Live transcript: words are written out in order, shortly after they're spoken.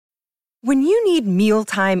When you need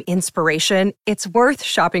mealtime inspiration, it's worth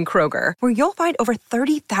shopping Kroger, where you'll find over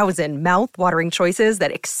 30,000 mouth-watering choices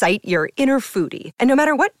that excite your inner foodie. And no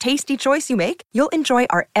matter what tasty choice you make, you'll enjoy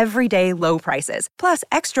our everyday low prices, plus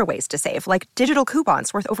extra ways to save, like digital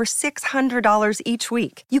coupons worth over $600 each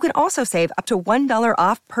week. You can also save up to $1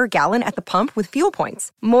 off per gallon at the pump with fuel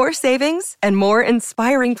points. More savings and more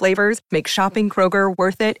inspiring flavors make shopping Kroger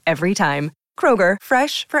worth it every time. Kroger,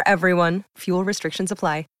 fresh for everyone. Fuel restrictions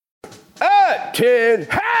apply. Kid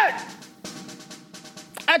hat!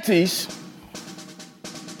 Atis,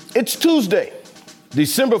 it's Tuesday,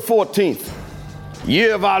 December 14th,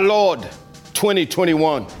 year of our Lord,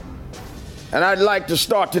 2021. And I'd like to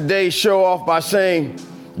start today's show off by saying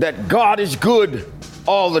that God is good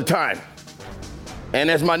all the time.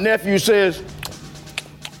 And as my nephew says,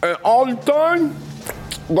 and all the time,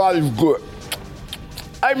 God is good.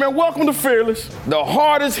 Hey man, welcome to Fearless, the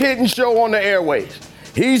hardest hitting show on the airways.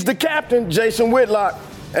 He's the captain, Jason Whitlock,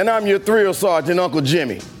 and I'm your thrill sergeant, Uncle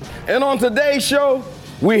Jimmy. And on today's show,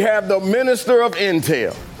 we have the Minister of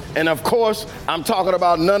Intel. And of course, I'm talking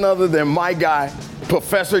about none other than my guy,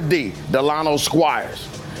 Professor D, Delano Squires.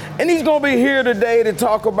 And he's gonna be here today to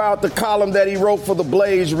talk about the column that he wrote for The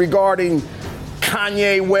Blaze regarding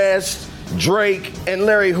Kanye West, Drake, and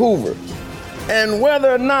Larry Hoover. And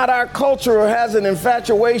whether or not our culture has an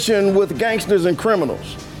infatuation with gangsters and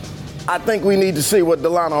criminals. I think we need to see what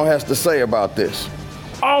Delano has to say about this.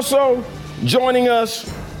 Also, joining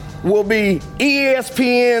us will be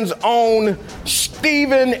ESPN's own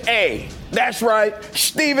Stephen A. That's right,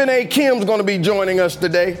 Stephen A. Kim's gonna be joining us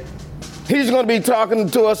today. He's gonna be talking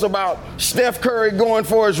to us about Steph Curry going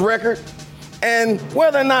for his record and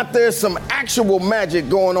whether or not there's some actual magic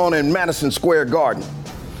going on in Madison Square Garden.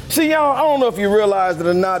 See, y'all, I don't know if you realize it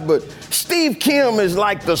or not, but Steve Kim is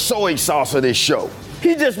like the soy sauce of this show.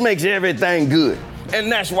 He just makes everything good,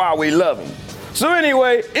 and that's why we love him. So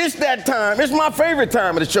anyway, it's that time. It's my favorite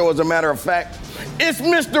time of the show, as a matter of fact. It's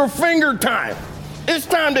Mr. Finger time. It's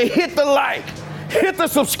time to hit the like, hit the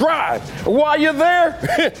subscribe. While you're there,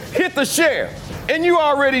 hit the share. And you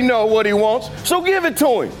already know what he wants, so give it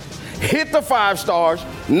to him. Hit the 5 stars,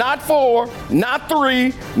 not 4, not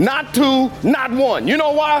 3, not 2, not 1. You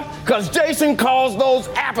know why? Because Jason calls those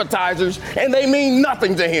appetizers, and they mean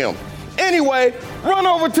nothing to him. Anyway, run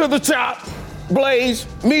over to the top,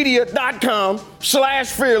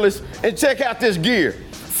 blazemedia.com/fearless, and check out this gear.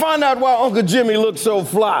 Find out why Uncle Jimmy looks so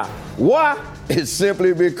fly. Why? It's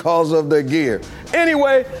simply because of the gear.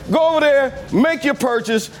 Anyway, go over there, make your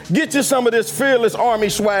purchase, get you some of this Fearless Army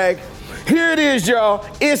swag. Here it is, y'all.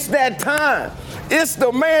 It's that time. It's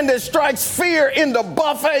the man that strikes fear in the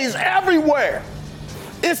buffets everywhere.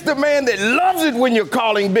 It's the man that loves it when you're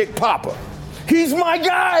calling Big Papa. He's my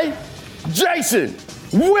guy, Jason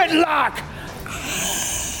Whitlock.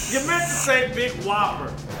 You meant to say Big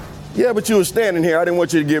Whopper. Yeah, but you were standing here. I didn't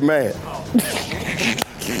want you to get mad. Oh.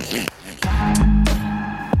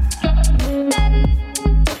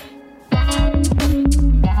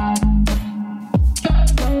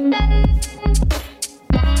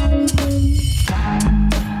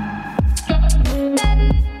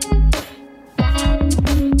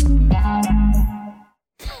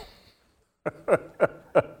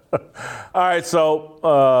 All right,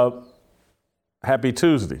 so happy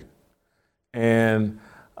Tuesday. And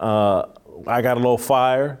I got a little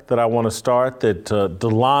fire that I want to start that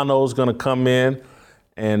Delano's going to come in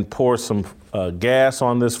and pour some gas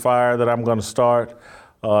on this fire that I'm going to start.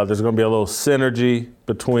 There's going to be a little synergy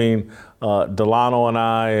between Delano and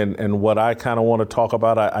I and what I kind of want to talk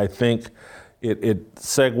about. I think it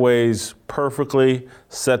segues perfectly,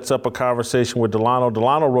 sets up a conversation with Delano.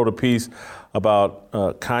 Delano wrote a piece about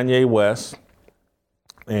Kanye West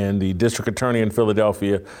and the district attorney in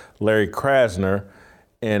Philadelphia, Larry Krasner,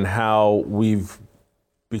 and how we've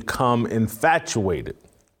become infatuated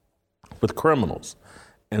with criminals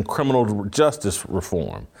and criminal justice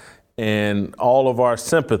reform. And all of our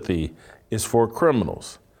sympathy is for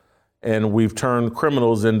criminals. And we've turned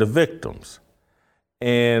criminals into victims.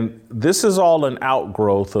 And this is all an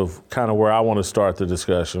outgrowth of kind of where I want to start the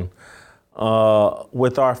discussion,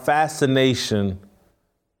 with our fascination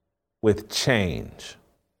with change.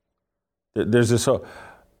 There's this,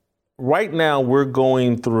 right now we're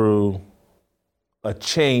going through a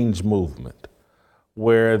change movement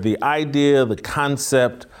where the idea, the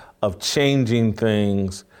concept of changing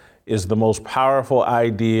things is the most powerful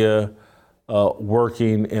idea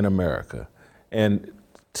working in America. And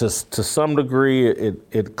to some degree,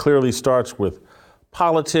 it clearly starts with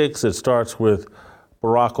politics. It starts with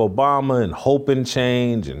Barack Obama and hope and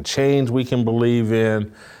change we can believe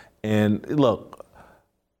in. And look,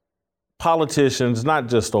 politicians, not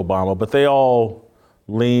just Obama, but they all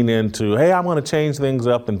lean into, hey, I'm going to change things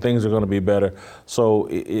up and things are going to be better. So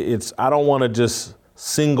I don't want to just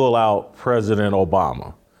single out President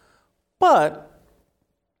Obama. But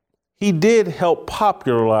he did help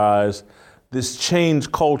popularize this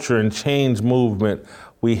change culture and change movement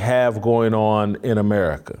we have going on in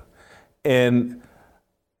America. And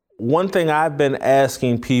one thing I've been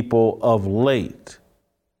asking people of late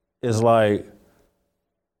is like,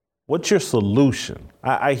 what's your solution?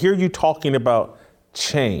 I hear you talking about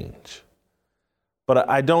change, but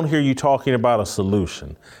I don't hear you talking about a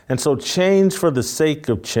solution. And so change for the sake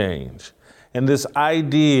of change and this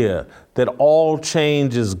idea that all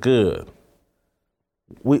change is good,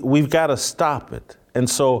 we've got to stop it. And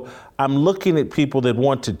so I'm looking at people that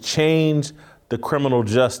want to change the criminal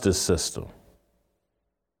justice system.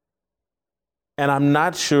 And I'm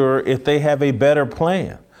not sure if they have a better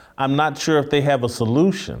plan. I'm not sure if they have a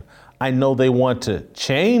solution. I know they want to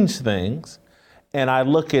change things. And I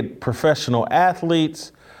look at professional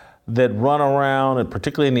athletes that run around, and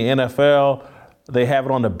particularly in the NFL, they have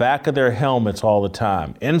it on the back of their helmets all the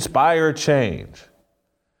time. Inspire change.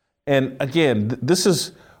 And again, this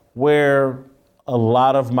is where a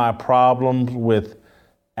lot of my problems with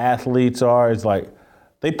athletes are, is like,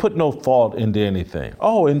 they put no thought into anything.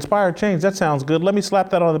 Oh, inspire change, that sounds good. Let me slap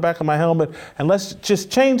that on the back of my helmet and let's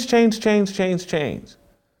just change.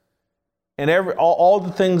 And all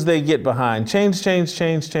the things they get behind, change.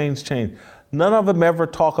 None of them ever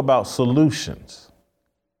talk about solutions.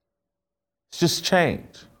 It's just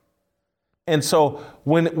change. And so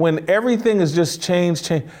when everything is just change,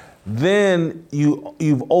 then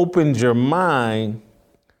you've opened your mind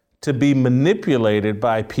to be manipulated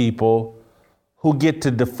by people who get to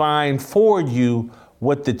define for you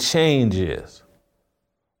what the change is.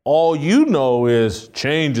 All you know is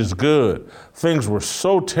change is good. Things were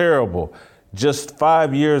so terrible just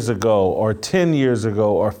 5 years ago, or 10 years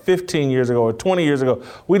ago, or 15 years ago, or 20 years ago.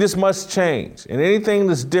 We just must change. And anything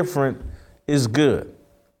that's different is good.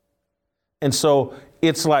 And so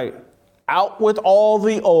it's like, out with all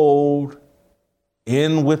the old,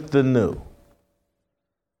 in with the new.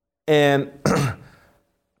 And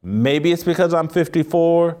maybe it's because I'm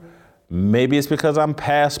 54. Maybe it's because I'm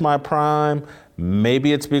past my prime.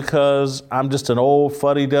 Maybe it's because I'm just an old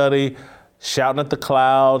fuddy-duddy shouting at the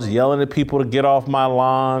clouds, yelling at people to get off my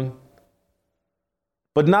lawn.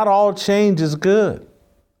 But not all change is good.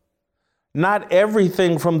 Not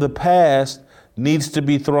everything from the past needs to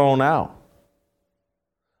be thrown out.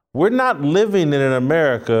 We're not living in an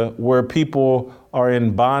America where people are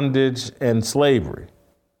in bondage and slavery.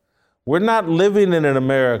 We're not living in an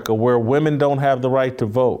America where women don't have the right to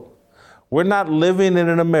vote. We're not living in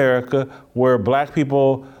an America where Black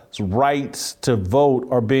people's rights to vote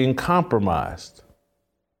are being compromised.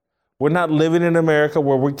 We're not living in America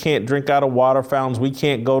where we can't drink out of water fountains. We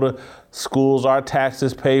can't go to schools our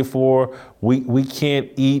taxes pay for. We can't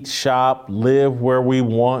eat, shop, live where we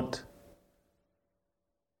want.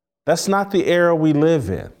 That's not the era we live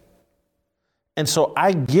in. And so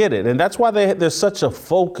I get it. And that's why there's such a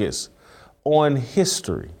focus on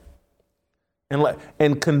history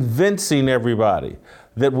and convincing everybody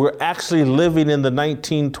that we're actually living in the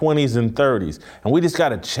 1920s and 30s, and we just got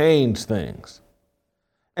to change things.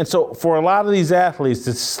 And so for a lot of these athletes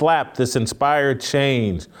to slap this inspired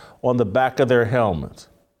change on the back of their helmets,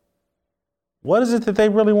 what is it that they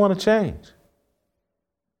really want to change?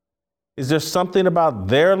 Is there something about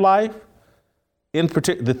their life in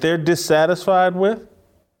particular that they're dissatisfied with?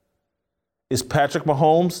 Is Patrick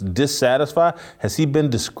Mahomes dissatisfied? Has he been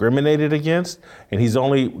discriminated against and he's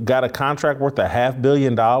only got a contract worth $500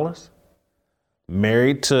 million?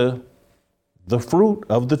 Married to the fruit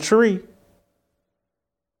of the tree,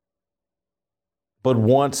 but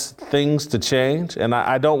wants things to change. And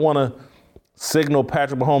I don't want to signal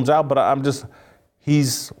Patrick Mahomes out, but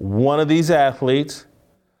he's one of these athletes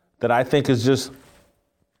that I think is just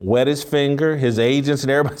wet his finger, his agents and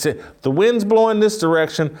everybody said, the wind's blowing this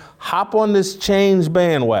direction, hop on this change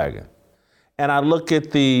bandwagon. And I look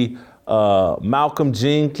at the Malcolm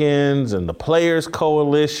Jenkins and the Players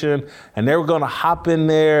Coalition, and they're going to hop in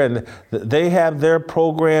there, and they have their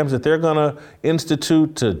programs that they're going to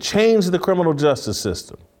institute to change the criminal justice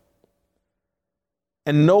system.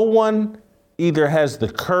 And no one either has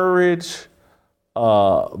the courage,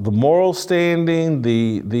 the moral standing,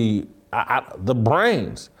 the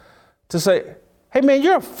brains to say, hey man,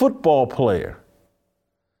 you're a football player.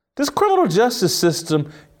 This criminal justice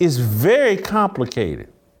system is very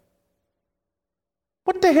complicated.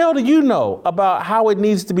 What the hell do you know about how it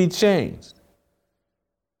needs to be changed?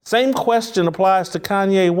 Same question applies to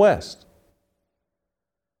Kanye West.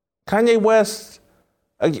 Kanye West,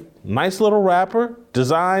 a nice little rapper,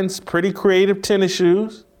 designs pretty creative tennis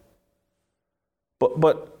shoes.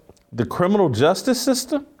 But the criminal justice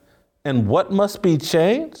system and what must be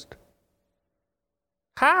changed?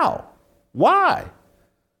 How? Why?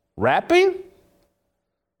 Rapping?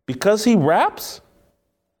 Because he raps?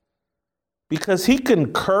 Because he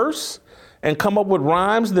can curse and come up with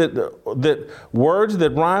rhymes that words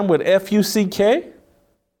that rhyme with F-U-C-K?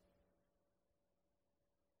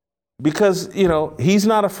 Because, he's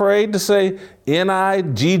not afraid to say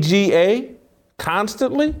N-I-G-G-A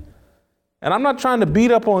constantly? And I'm not trying to beat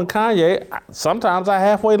up on Kanye. Sometimes I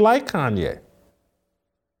halfway like Kanye.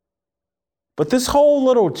 But this whole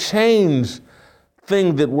little change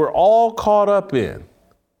thing that we're all caught up in,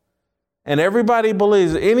 and everybody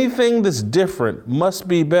believes anything that's different must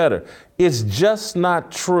be better, it's just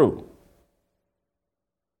not true.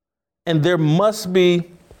 And there must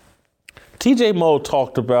be, TJ Moe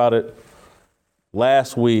talked about it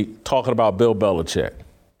last week, talking about Bill Belichick.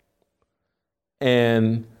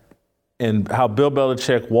 And how Bill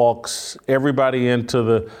Belichick walks everybody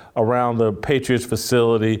around the Patriots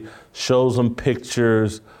facility, shows them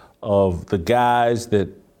pictures of the guys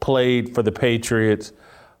that played for the Patriots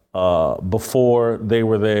before they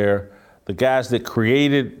were there, the guys that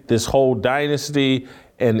created this whole dynasty,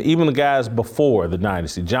 and even the guys before the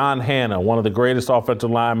dynasty. John Hanna, one of the greatest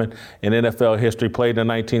offensive linemen in NFL history, played in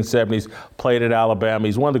the 1970s, played at Alabama.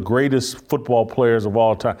 He's one of the greatest football players of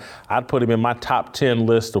all time. I'd put him in my top 10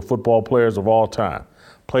 list of football players of all time.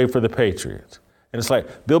 Played for the Patriots. And it's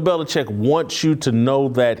like Bill Belichick wants you to know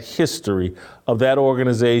that history of that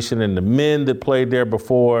organization and the men that played there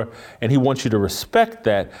before, and he wants you to respect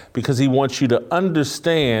that because he wants you to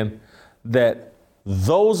understand that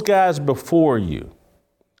those guys before you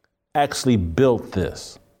actually built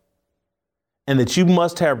this, and that you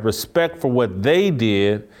must have respect for what they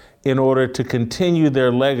did in order to continue their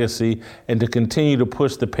legacy and to continue to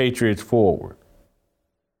push the Patriots forward.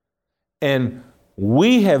 And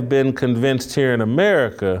we have been convinced here in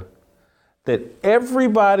America that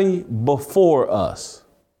everybody before us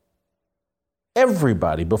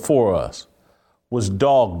was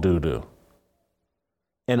dog doo-doo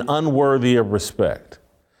and unworthy of respect.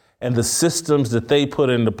 And the systems that they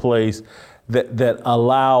put into place that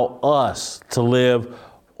allow us to live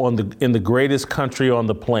in the greatest country on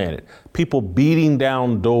the planet. People beating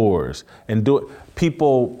down doors and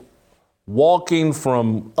people walking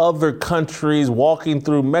from other countries, walking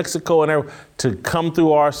through Mexico and everywhere to come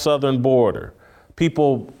through our southern border.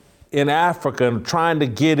 People in Africa trying to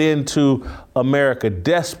get into America,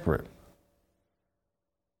 desperate.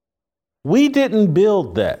 We didn't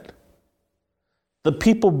build that. The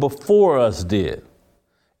people before us did.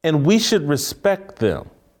 And we should respect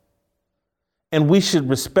them. And we should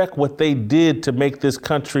respect what they did to make this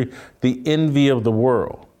country the envy of the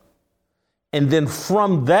world. And then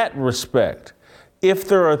from that respect, if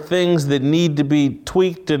there are things that need to be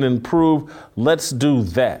tweaked and improved, let's do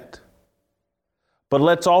that. But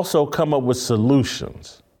let's also come up with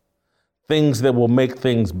solutions, things that will make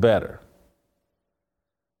things better.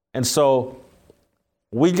 And so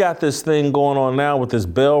we got this thing going on now with this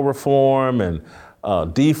bail reform and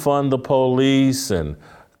defund the police, and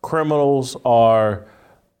criminals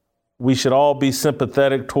we should all be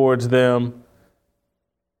sympathetic towards them.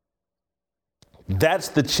 That's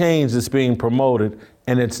the change that's being promoted,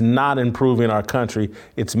 and it's not improving our country.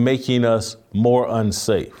 It's making us more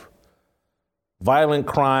unsafe. Violent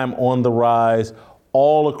crime on the rise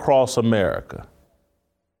all across America.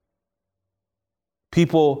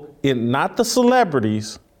 People not the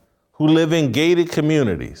celebrities who live in gated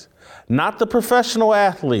communities, not the professional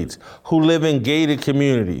athletes who live in gated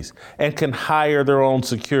communities and can hire their own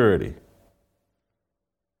security,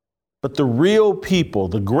 but the real people,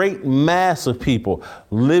 the great mass of people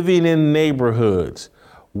living in neighborhoods,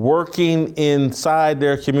 working inside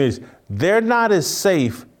their communities. They're not as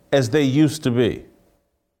safe as they used to be.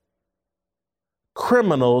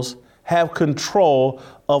 Criminals have control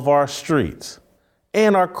of our streets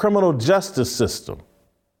and our criminal justice system.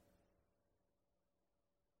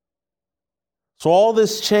 So all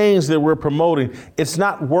this change that we're promoting, it's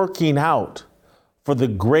not working out for the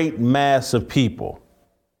great mass of people.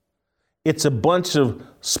 It's a bunch of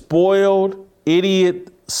spoiled, idiot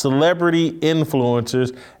celebrity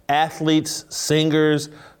influencers, athletes, singers,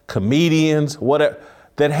 comedians, whatever,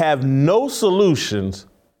 that have no solutions,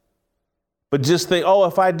 but just think, oh,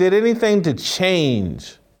 if I did anything to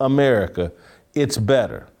change America, it's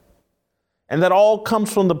better. And that all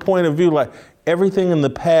comes from the point of view like everything in the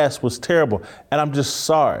past was terrible. And I'm just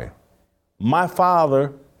sorry. My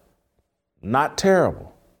father, not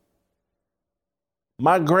terrible.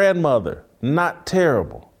 My grandmother, not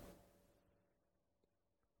terrible.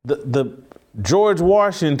 The George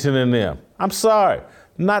Washington and them, I'm sorry,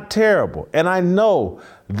 not terrible. And I know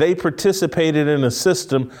they participated in a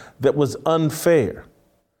system that was unfair.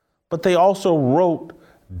 But they also wrote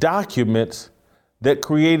documents that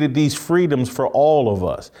created these freedoms for all of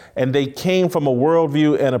us. And they came from a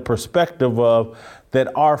worldview and a perspective of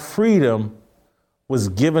that our freedom was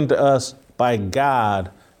given to us by God,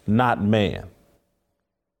 not man.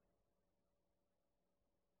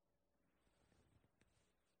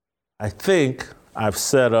 I think I've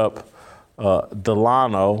set up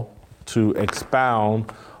Delano to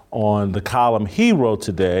expound on the column he wrote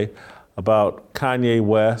today about Kanye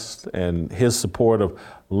West and his support of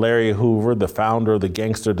Larry Hoover, the founder of the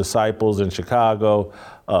Gangster Disciples in Chicago,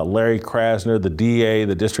 Larry Krasner, the DA,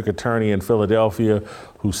 the district attorney in Philadelphia,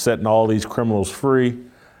 who's setting all these criminals free,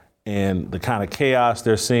 and the kind of chaos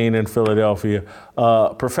they're seeing in Philadelphia.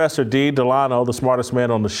 Professor D. Delano, the smartest man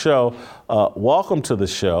on the show, welcome to the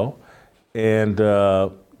show. And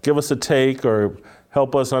give us a take or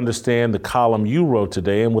help us understand the column you wrote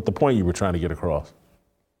today and what the point you were trying to get across.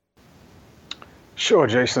 Sure,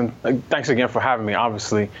 Jason. Thanks again for having me,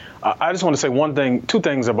 obviously. I just want to say two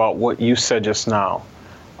things about what you said just now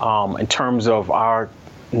in terms of our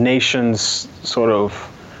nation's sort of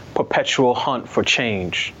perpetual hunt for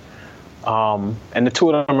change. And the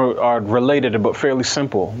two of them are related but fairly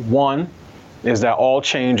simple. One is that all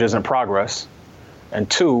change isn't progress. And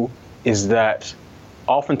two is that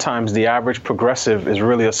oftentimes the average progressive is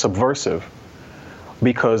really a subversive,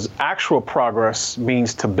 because actual progress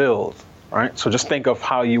means to build, right? So just think of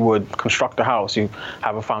how you would construct a house. You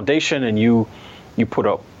have a foundation and you put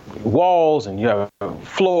up walls and you have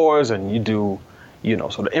floors and you do,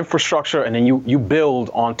 sort of infrastructure, and then you build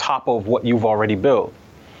on top of what you've already built.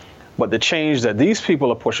 But the change that these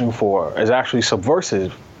people are pushing for is actually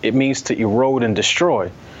subversive. It means to erode and destroy.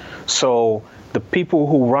 So the people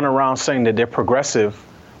who run around saying that they're progressive,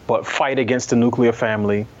 but fight against the nuclear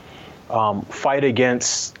family, fight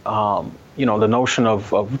against, the notion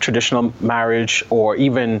of traditional marriage, or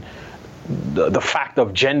even the fact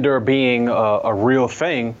of gender being a real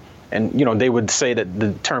thing. And, they would say that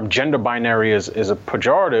the term gender binary is a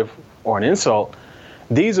pejorative or an insult.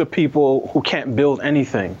 These are people who can't build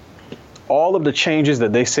anything. All of the changes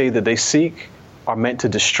that they say that they seek are meant to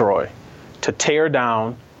destroy, to tear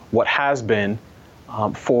down what has been,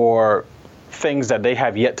 for things that they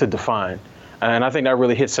have yet to define. And I think that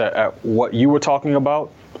really hits at what you were talking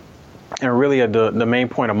about, and really at the main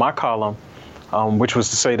point of my column, which was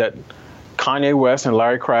to say that Kanye West and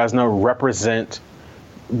Larry Krasner represent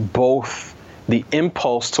both the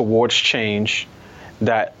impulse towards change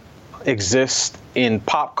that exists in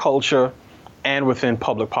pop culture and within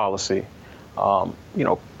public policy.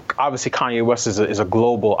 Obviously Kanye West is a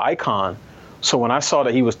global icon. So when I saw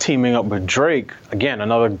that he was teaming up with Drake, again,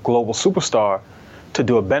 another global superstar, to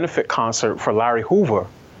do a benefit concert for Larry Hoover,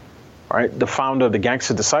 right, the founder of the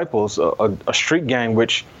Gangster Disciples, a street gang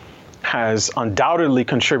which has undoubtedly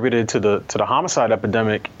contributed to the homicide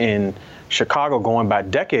epidemic in Chicago going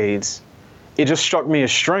back decades, it just struck me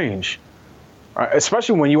as strange, right?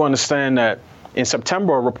 Especially when you understand that in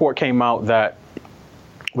September, a report came out that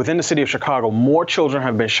within the city of Chicago, more children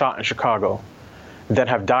have been shot in Chicago that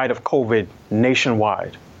have died of COVID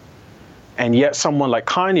nationwide. And yet someone like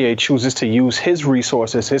Kanye chooses to use his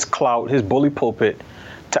resources, his clout, his bully pulpit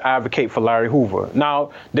to advocate for Larry Hoover.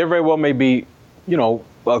 Now, there very well may be,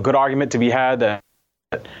 a good argument to be had that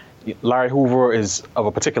Larry Hoover is of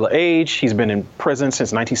a particular age. He's been in prison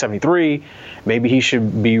since 1973. Maybe he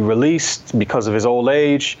should be released because of his old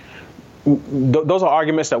age. Those are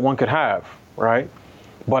arguments that one could have, right?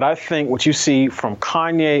 But I think what you see from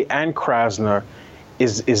Kanye and Krasner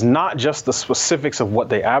is not just the specifics of what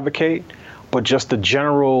they advocate, but just the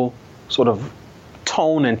general sort of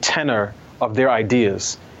tone and tenor of their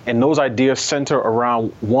ideas. And those ideas center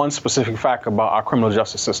around one specific fact about our criminal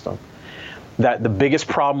justice system, that the biggest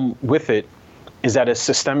problem with it is that it's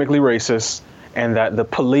systemically racist, and that the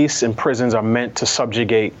police and prisons are meant to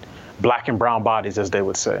subjugate black and brown bodies, as they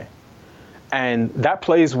would say. And that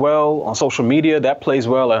plays well on social media, that plays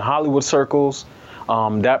well in Hollywood circles,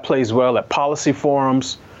 that plays well at policy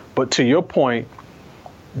forums. But to your point,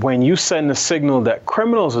 when you send the signal that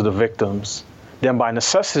criminals are the victims, then by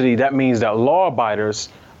necessity, that means that law-abiding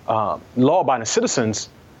citizens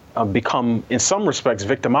become, in some respects,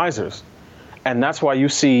 victimizers. And that's why you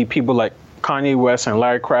see people like Kanye West and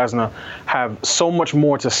Larry Krasner have so much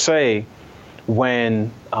more to say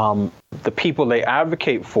when the people they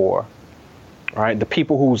advocate for, right, the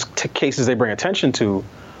people whose cases they bring attention to,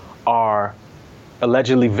 are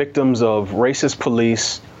allegedly victims of racist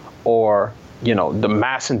police or, the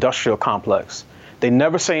mass industrial complex. They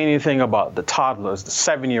never say anything about the toddlers, the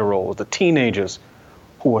 7-year-olds, the teenagers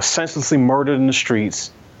who were senselessly murdered in the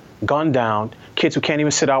streets, gunned down, kids who can't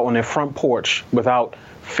even sit out on their front porch without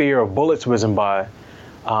fear of bullets whizzing by.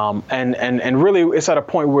 And really, it's at a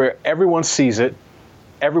point where everyone sees it,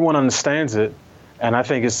 everyone understands it, and I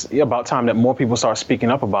think it's about time that more people start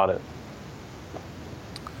speaking up about it.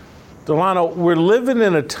 Delano, we're living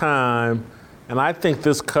in a time, and I think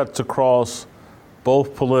this cuts across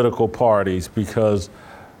both political parties, because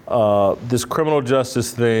this criminal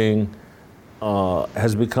justice thing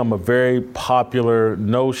has become a very popular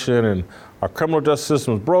notion, and our criminal justice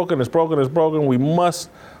system is broken, it's broken, it's broken. We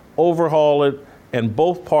must overhaul it, and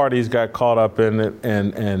both parties got caught up in it,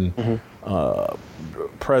 and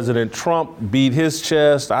President Trump beat his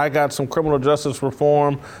chest. I got some criminal justice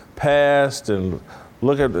reform passed, and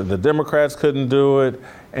look at the Democrats couldn't do it.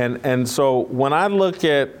 And so when I look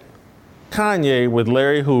at Kanye with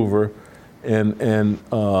Larry Hoover and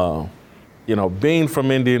being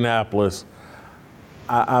from Indianapolis,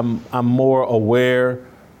 I'm more aware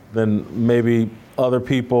than maybe other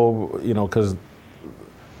people, because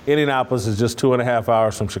Indianapolis is just 2.5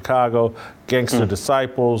 hours from Chicago. Gangster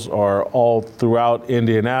Disciples are all throughout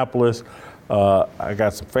Indianapolis. I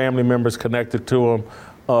got some family members connected to them.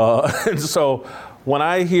 And so when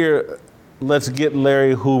I hear, let's get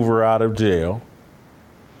Larry Hoover out of jail,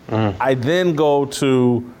 I then go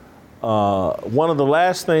to one of the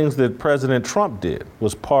last things that President Trump did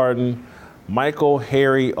was pardon Michael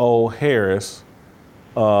Harry O. Harris,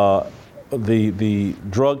 the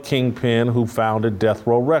drug kingpin who founded Death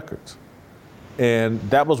Row Records. And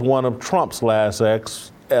that was one of Trump's last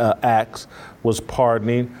acts, was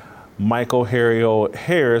pardoning Michael Harry O.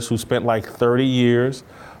 Harris, who spent like 30 years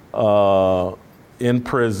in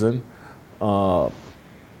prison.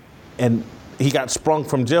 And he got sprung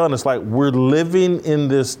from jail, and it's like we're living in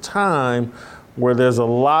this time where there's a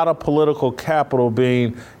lot of political capital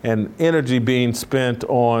and energy being spent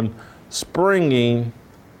on springing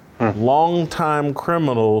longtime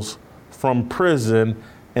criminals from prison,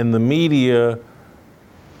 and the media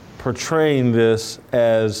portraying this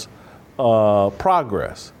as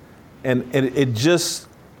progress. And it just,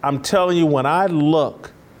 I'm telling you, when I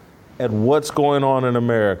look at what's going on in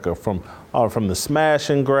America, from the smash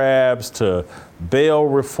and grabs to bail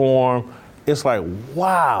reform, it's like,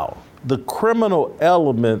 wow, the criminal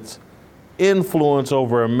element's influence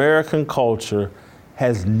over American culture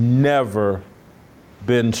has never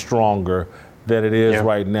been stronger than it is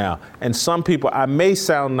right now. And some people, I may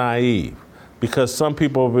sound naive, because some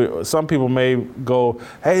people may go,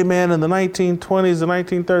 hey man, in the 1920s, the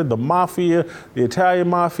 1930s, the mafia, the Italian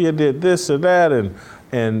mafia did this or that,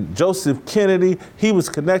 and Joseph Kennedy, he was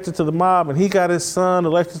connected to the mob, and he got his son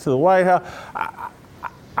elected to the White House.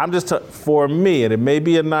 I'm just, for me, and it may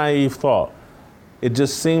be a naive thought, it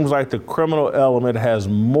just seems like the criminal element has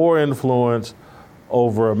more influence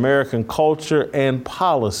over American culture and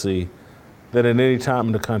policy than at any time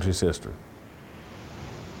in the country's history.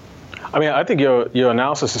 I mean, I think your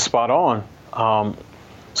analysis is spot on.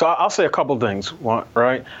 So I'll say a couple things,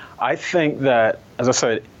 right? I think that, as I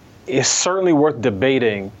said, it's certainly worth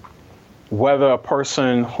debating whether a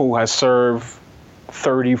person who has served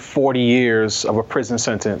 30, 40 years of a prison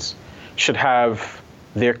sentence should have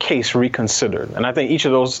their case reconsidered. And I think each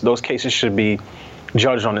of those cases should be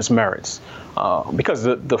judged on its merits. Because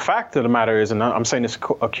the fact of the matter is, and I'm saying this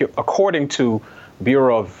according to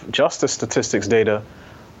Bureau of Justice statistics data,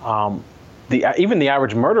 even the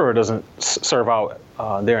average murderer doesn't serve out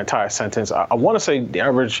their entire sentence. I want to say the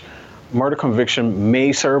average murder conviction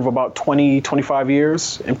may serve about 20, 25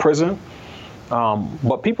 years in prison.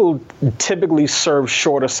 But people typically serve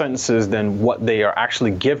shorter sentences than what they are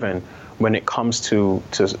actually given when it comes to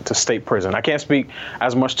state prison. I can't speak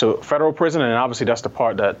as much to federal prison, and obviously that's the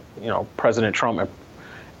part that President Trump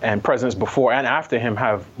and presidents before and after him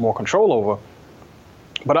have more control over.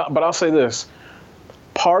 But I'll say this: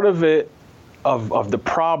 part of it, of the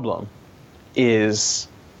problem, is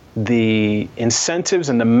the incentives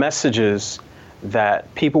and the messages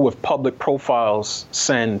that people with public profiles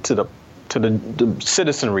send to the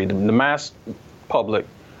citizenry, the mass public,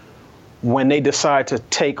 when they decide to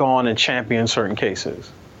take on and champion certain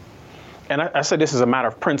cases. And I say this as a matter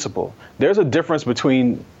of principle. There's a difference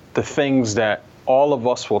between the things that all of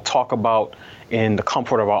us will talk about in the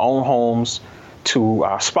comfort of our own homes to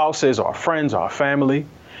our spouses, our friends, our family,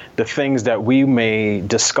 the things that we may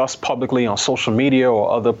discuss publicly on social media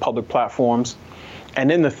or other public platforms, and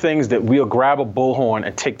then the things that we'll grab a bullhorn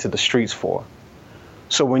and take to the streets for.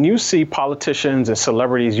 So when you see politicians and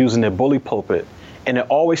celebrities using their bully pulpit And it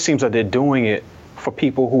always seems that they're doing it for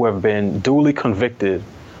people who have been duly convicted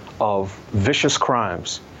of vicious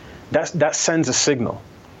crimes. That sends a signal.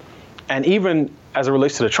 And even as it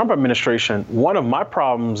relates to the Trump administration, one of my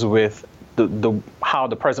problems with how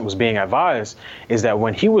the president was being advised is that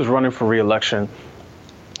when he was running for re-election,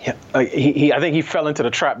 I think he fell into the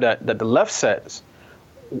trap that the left sets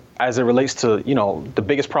as it relates to, the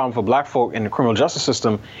biggest problem for black folk in the criminal justice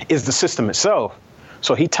system is the system itself.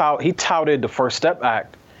 So he touted the First Step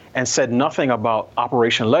Act and said nothing about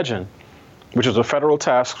Operation Legend, which was a federal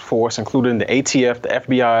task force, including the ATF, the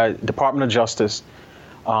FBI, Department of Justice,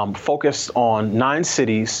 focused on 9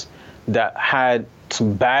 cities that had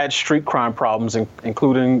some bad street crime problems,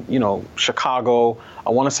 including, Chicago, I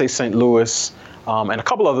want to say St. Louis, and a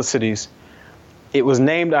couple other cities. It was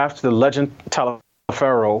named after the legend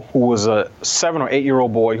Taliaferro, who was a 7 or 8 year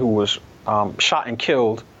old boy who was shot and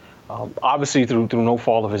killed, obviously through no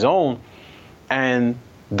fault of his own. And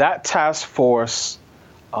that task force,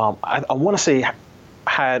 I want to say,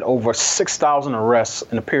 had over 6,000 arrests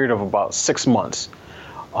in a period of about 6 months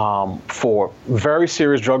for very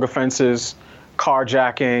serious drug offenses,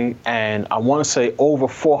 carjacking, and I want to say over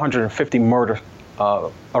 450 murder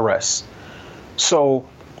arrests. So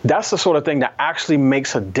that's the sort of thing that actually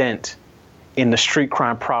makes a dent in the street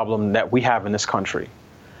crime problem that we have in this country.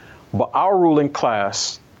 But our ruling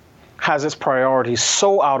class has its priorities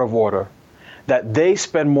so out of order that they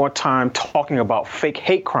spend more time talking about fake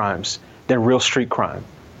hate crimes than real street crime.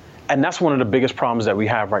 And that's one of the biggest problems that we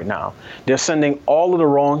have right now. They're sending all of the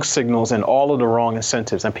wrong signals and all of the wrong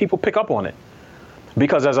incentives, and people pick up on it.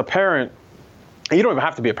 Because as a parent, and you don't even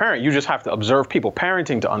have to be a parent, you just have to observe people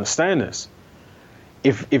parenting to understand this.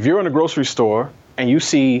 If you're in a grocery store and you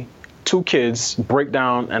see 2 kids break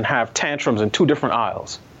down and have tantrums in 2 different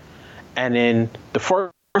aisles, and in the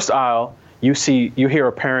first aisle, you hear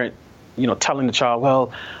a parent, telling the child,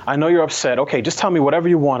 well, I know you're upset. Okay, just tell me whatever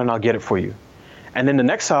you want and I'll get it for you. And then the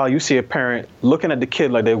next aisle, you see a parent looking at the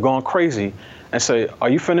kid like they've gone crazy and say, are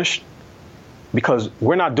you finished? Because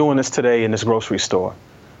we're not doing this today in this grocery store.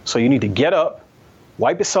 So you need to get up,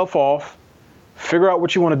 wipe yourself off, figure out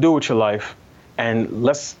what you want to do with your life, and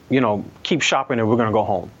let's, keep shopping and we're going to go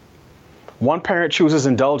home. One parent chooses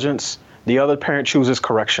indulgence, the other parent chooses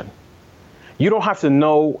correction. You don't have to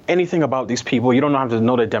know anything about these people. You don't have to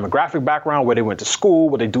know their demographic background, where they went to school,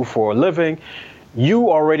 what they do for a living.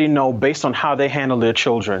 You already know, based on how they handle their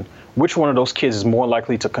children, which one of those kids is more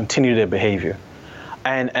likely to continue their behavior.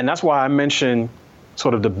 And that's why I mentioned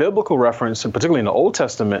sort of the biblical reference, and particularly in the Old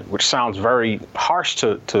Testament, which sounds very harsh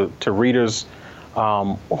to readers who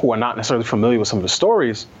are not necessarily familiar with some of the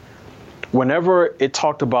stories. Whenever it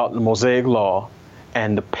talked about the Mosaic law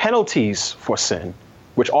and the penalties for sin,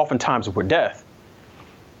 which oftentimes were death,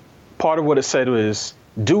 part of what it said was,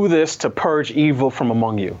 do this to purge evil from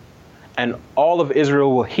among you. And all of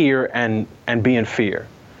Israel will hear and be in fear.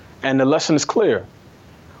 And the lesson is clear.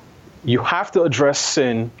 You have to address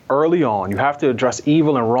sin early on. You have to address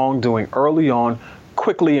evil and wrongdoing early on,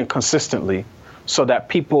 quickly and consistently, so that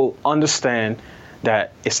people understand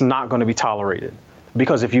that it's not going to be tolerated.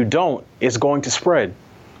 Because if you don't, it's going to spread.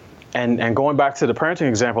 And going back to the parenting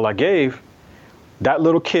example I gave, that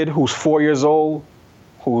little kid who's 4 years old,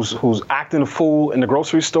 who's acting a fool in the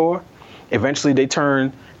grocery store, eventually they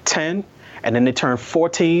turn 10, and then they turn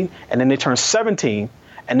 14, and then they turn 17,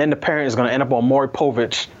 and then the parent is going to end up on Maury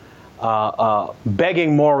Povich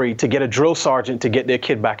begging Maury to get a drill sergeant to get their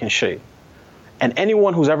kid back in shape. And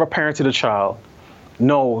anyone who's ever parented a child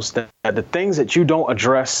knows that the things that you don't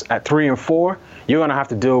address at 3 and 4, you're going to have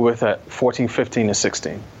to deal with at 14, 15, and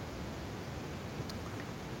 16.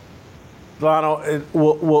 Delano,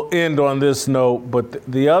 we'll end on this note, but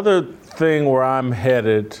the other thing where I'm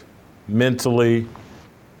headed mentally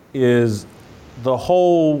is the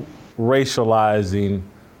whole racializing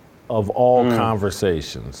of all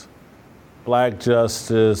conversations. Black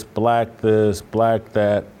justice, black this, black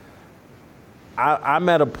that. I'm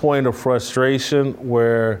at a point of frustration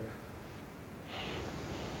where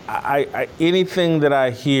anything that I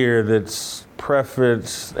hear that's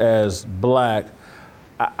prefaced as black,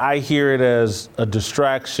 I hear it as a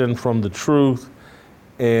distraction from the truth,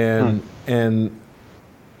 and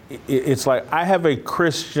it's like I have a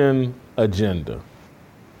Christian agenda,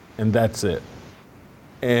 and that's it,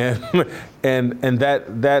 and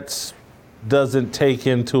that doesn't take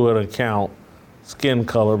into an account skin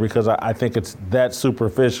color, because I think it's that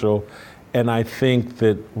superficial, and I think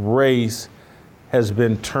that race has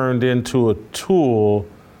been turned into a tool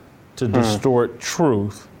to distort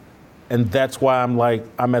truth. And that's why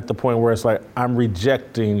I'm at the point where it's like I'm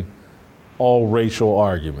rejecting all racial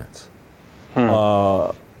arguments.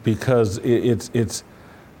 because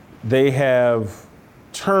they have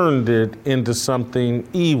turned it into something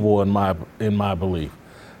evil in my belief,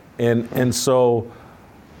 and so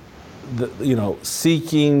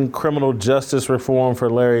seeking criminal justice reform for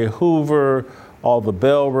Larry Hoover, all the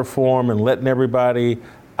bail reform, and letting everybody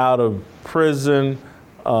out of prison,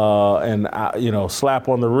 and slap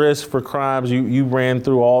on the wrist for crimes. You ran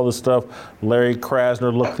through all the stuff Larry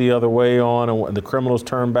Krasner looked the other way on, and the criminals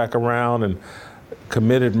turned back around and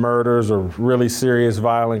committed murders or really serious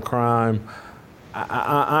violent crime.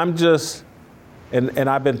 I'm just, and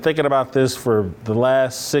I've been thinking about this for the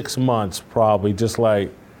last 6 months, probably, just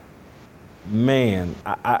like, man,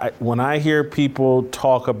 when I hear people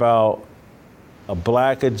talk about a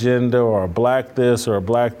black agenda or a black this or a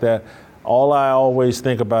black that, all I always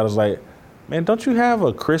think about is like, man, don't you have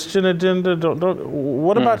a Christian agenda?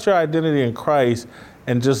 What about your identity in Christ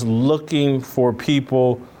and just looking for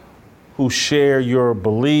people who share your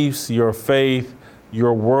beliefs, your faith,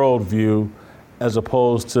 your worldview, as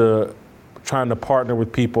opposed to trying to partner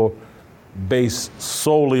with people based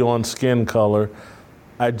solely on skin color?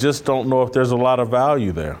 I just don't know if there's a lot of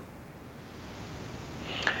value there.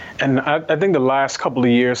 And I think the last couple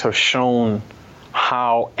of years have shown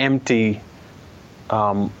how empty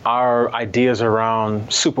our ideas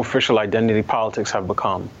around superficial identity politics have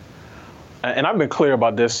become. And I've been clear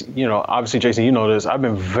about this, obviously, Jason, you know this. I've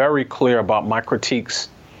been very clear about my critiques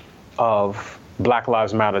of Black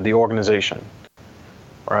Lives Matter, the organization,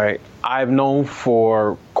 right? I've known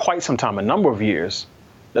for quite some time, a number of years,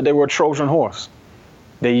 that they were a Trojan horse.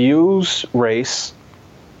 They use race,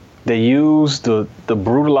 they use the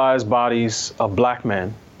brutalized bodies of black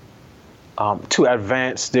men to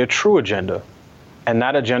advance their true agenda. And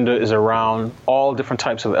that agenda is around all different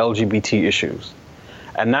types of LGBT issues.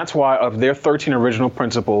 And that's why of their 13 original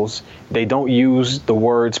principles, they don't use the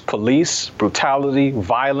words police, brutality,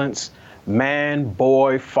 violence, man,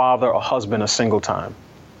 boy, father, or husband a single time.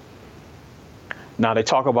 Now, they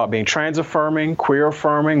talk about being trans affirming, queer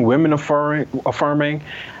affirming, women affirming.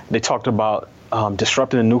 They talked about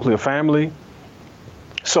disrupting the nuclear family.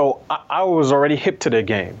 So I was already hip to their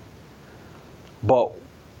game. But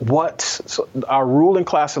what our ruling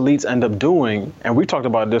class elites end up doing, and we talked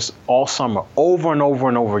about this all summer, over and over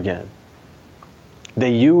and over again,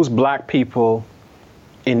 they use black people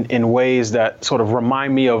in ways that sort of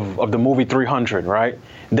remind me of the movie 300, right?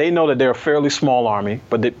 They know that they're a fairly small army,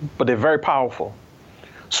 but they're very powerful.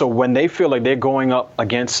 So when they feel like they're going up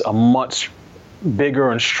against a much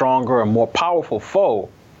bigger and stronger and more powerful foe,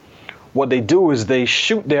 what they do is they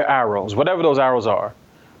shoot their arrows, whatever those arrows are,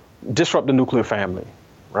 disrupt the nuclear family,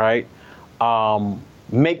 right?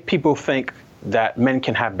 Make people think that men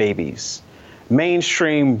can have babies,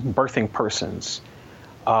 mainstream birthing persons,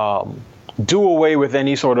 do away with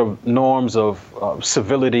any sort of norms of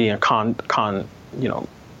civility and proper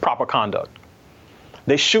conduct.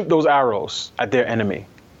 They shoot those arrows at their enemy.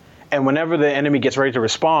 And whenever the enemy gets ready to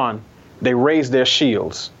respond, they raise their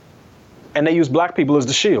shields. And they use black people as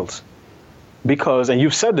the shields. Because, and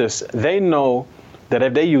you've said this, they know that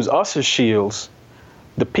if they use us as shields,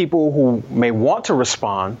 the people who may want to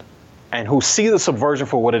respond and who see the subversion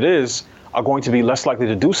for what it is are going to be less likely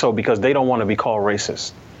to do so because they don't want to be called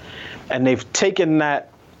racist. And they've taken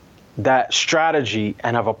that strategy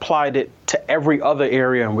and have applied it to every other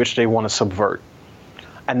area in which they want to subvert.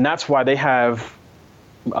 And that's why they have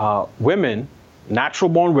women,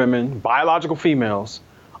 natural-born women, biological females,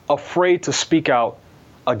 afraid to speak out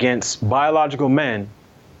against biological men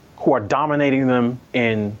who are dominating them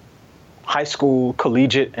in high school,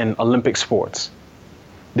 collegiate, and Olympic sports.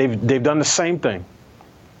 They've done the same thing.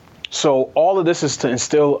 So all of this is to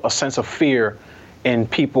instill a sense of fear in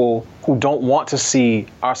people who don't want to see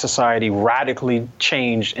our society radically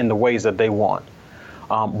changed in the ways that they want.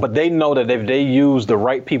 But they know that if they use the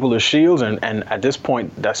right people as shields, and at this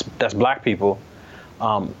point, that's black people,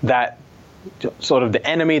 that sort of the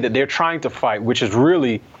enemy that they're trying to fight, which is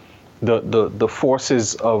really the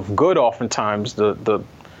forces of good, oftentimes the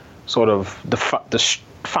sort of the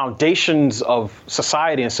foundations of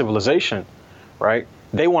society and civilization, right?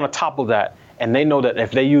 They want to topple that, and they know that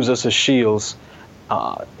if they use us as shields,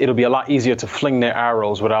 it'll be a lot easier to fling their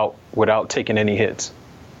arrows without taking any hits.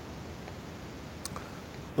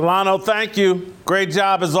 Delano, thank you. Great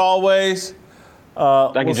job as always. Thank you,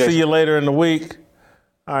 we'll Jason. see you later in the week.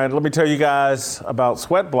 All right, let me tell you guys about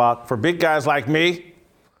Sweat Block. For big guys like me,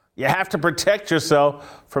 you have to protect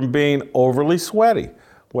yourself from being overly sweaty.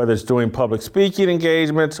 whether it's doing public speaking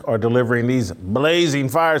engagements or delivering these blazing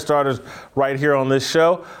fire starters right here on this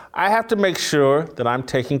show, I have to make sure that I'm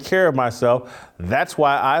taking care of myself. That's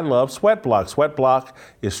why I love Sweatblock. Sweatblock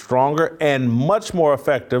is stronger and much more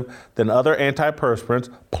effective than other antiperspirants.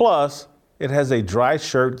 Plus, it has a dry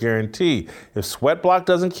shirt guarantee. If Sweatblock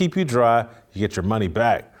doesn't keep you dry, you get your money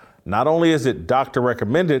back. Not only is it doctor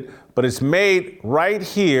recommended, but it's made right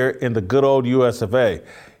here in the good old US of A.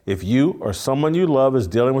 If you or someone you love is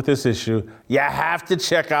dealing with this issue, you have to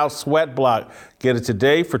check out Sweatblock. Get it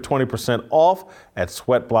today for 20% off at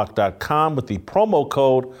sweatblock.com with the promo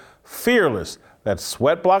code FEARLESS. That's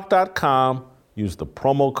sweatblock.com. Use the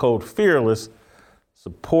promo code FEARLESS.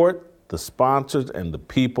 Support the sponsors and the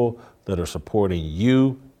people that are supporting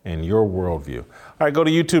you and your worldview. All right, go to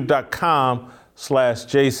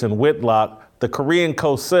youtube.com/Jason Whitlock. The Korean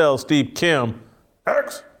co-sell, Steve Kim.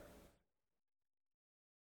 X.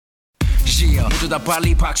 모두 다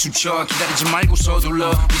빨리 박수 쳐 기다리지 말고 서둘러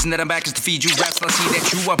Reason that I'm back is to feed you raps. Let's see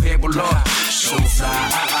that you up here below. So fly.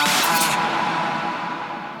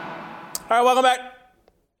 All right, welcome back.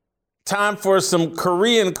 Time for some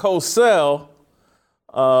Korean co-sell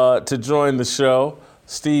to join the show.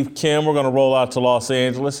 Steve Kim, we're going to roll out to Los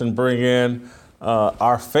Angeles and bring in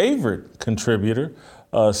our favorite contributor,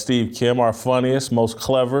 Steve Kim, our funniest, most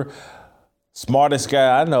clever, smartest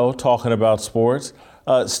guy I know talking about sports.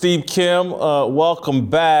 Steve Kim, welcome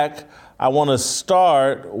back. I want to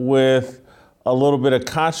start with a little bit of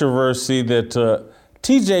controversy that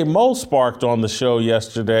TJ Moe sparked on the show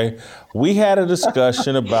yesterday. We had a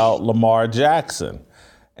discussion about Lamar Jackson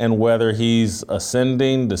and whether he's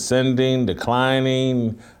ascending, descending,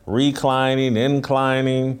 declining, reclining,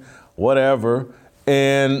 inclining, whatever.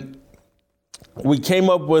 And we came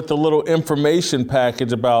up with a little information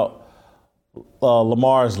package about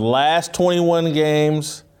Lamar's last 21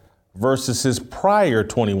 games versus his prior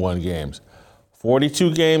 21 games.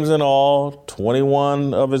 42 games in all,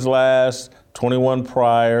 21 of his last, 21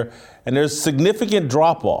 prior, and there's significant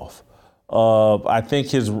drop-off. I think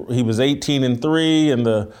he was 18-3 in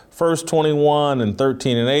the first 21 and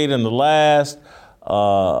 13-8 in the last,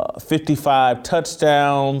 55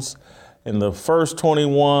 touchdowns in the first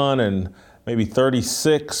 21 and maybe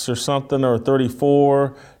 36 or something, or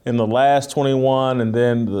 34 in the last 21, and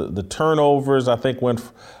then the turnovers I think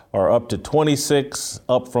are up to 26,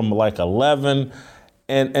 up from like 11,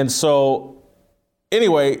 and so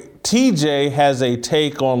anyway, TJ has a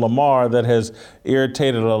take on Lamar that has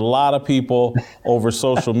irritated a lot of people over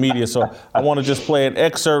social media. So I want to just play an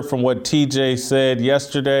excerpt from what TJ said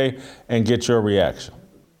yesterday and get your reaction.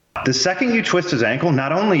 The second you twist his ankle,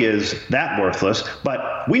 not only is that worthless,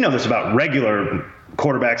 but we know this about regular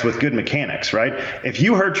quarterbacks with good mechanics, right? If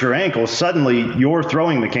you hurt your ankle, suddenly your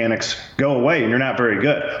throwing mechanics go away and you're not very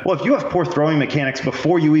good. Well, if you have poor throwing mechanics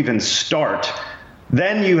before you even start,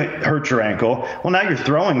 then you hurt your ankle. Well, now your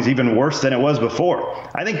throwing is even worse than it was before.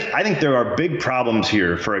 I think there are big problems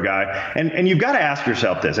here for a guy. And you've got to ask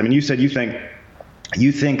yourself this. I mean, you said you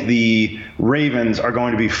think the Ravens are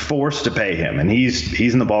going to be forced to pay him, and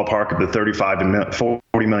he's in the ballpark of the $35 to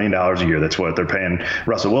 $40 million a year. That's what they're paying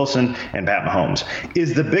Russell Wilson and Pat Mahomes.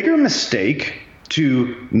 Is the bigger mistake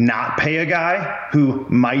to not pay a guy who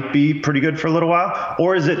might be pretty good for a little while,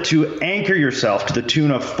 or is it to anchor yourself to the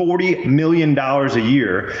tune of $40 million a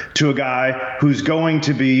year to a guy who's going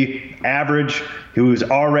to be average, who's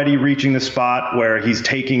already reaching the spot where he's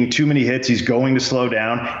taking too many hits, he's going to slow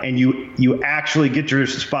down, and you actually get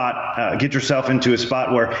yourself into a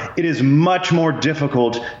spot where it is much more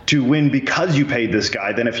difficult to win because you paid this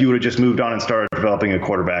guy than if you would have just moved on and started developing a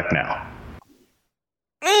quarterback now?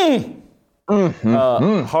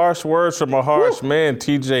 Harsh words from a harsh man,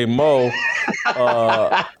 TJ Moe.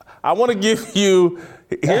 I want to give you,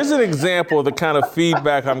 here's an example of the kind of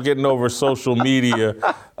feedback I'm getting over social media.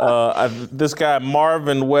 This guy,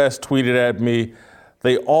 Marvin West, tweeted at me,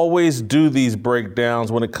 they always do these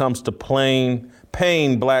breakdowns when it comes to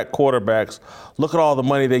paying black quarterbacks. Look at all the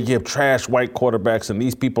money they give trash white quarterbacks, and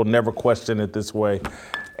these people never question it this way.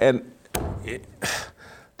 And you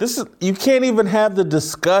can't even have the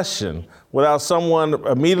discussion without someone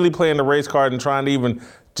immediately playing the race card and trying to even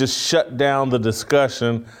just shut down the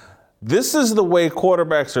discussion. This is the way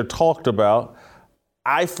quarterbacks are talked about.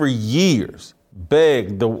 I, for years,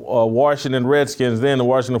 begged the Washington Redskins, then the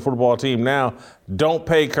Washington football team now, don't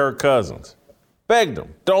pay Kirk Cousins. Begged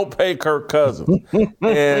them, don't pay Kirk Cousins.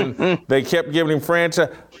 And they kept giving him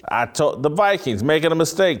franchise. I told the Vikings, making a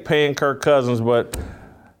mistake paying Kirk Cousins, but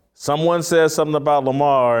someone says something about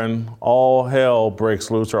Lamar and all hell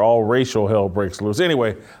breaks loose, or all racial hell breaks loose.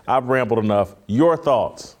 Anyway, I've rambled enough. Your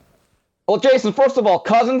thoughts? Well, Jason, first of all,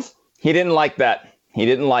 Cousins, he didn't like that. He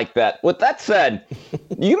didn't like that. With that said,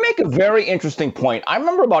 you make a very interesting point. I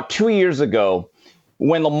remember about 2 years ago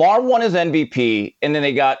when Lamar won his MVP and then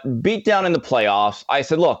they got beat down in the playoffs. I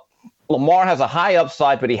said, look, Lamar has a high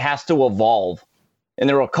upside, but he has to evolve. And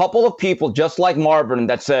there were a couple of people just like Marvin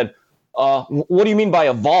that said, what do you mean by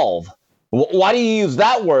evolve? Why do you use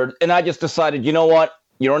that word? And I just decided, you know what?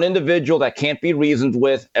 You're an individual that can't be reasoned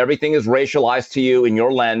with. Everything is racialized to you in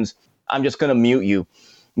your lens. I'm just going to mute you.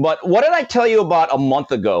 But what did I tell you about a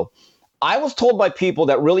month ago? I was told by people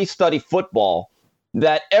that really study football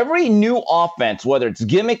that every new offense, whether it's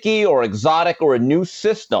gimmicky or exotic or a new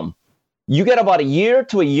system, you get about a year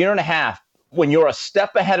to a year and a half when you're a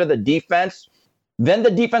step ahead of the defense. Then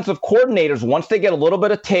the defensive coordinators, once they get a little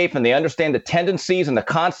bit of tape and they understand the tendencies and the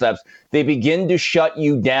concepts, they begin to shut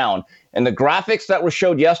you down. And the graphics that were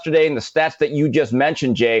showed yesterday and the stats that you just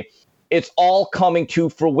mentioned, Jay, it's all coming to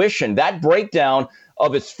fruition. That breakdown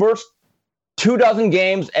of his first 24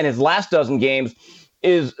 games and his last dozen games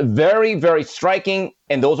is very, very striking,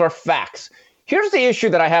 and those are facts. Here's the issue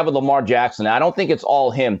that I have with Lamar Jackson. I don't think it's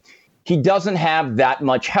all him. He doesn't have that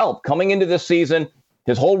much help. Coming into this season,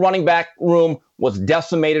 his whole running back room was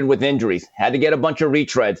decimated with injuries. Had to get a bunch of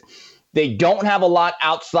retreads. They don't have a lot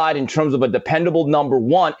outside in terms of a dependable number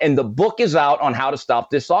one, and the book is out on how to stop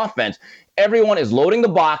this offense. Everyone is loading the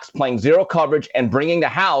box, playing zero coverage, and bringing the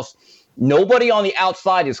house. Nobody on the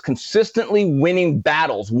outside is consistently winning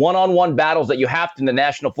battles, one-on-one battles that you have to in the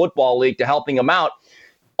National Football League to helping him out.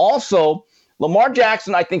 Also, Lamar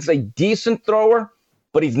Jackson, I think, is a decent thrower,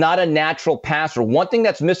 but he's not a natural passer. One thing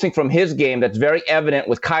that's missing from his game that's very evident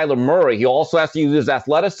with Kyler Murray, he also has to use his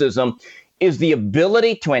athleticism, is the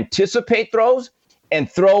ability to anticipate throws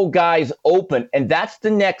and throw guys open. And that's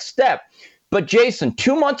the next step. But Jason,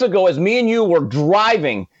 2 months ago, as me and you were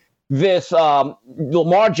driving this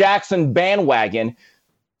Lamar Jackson bandwagon,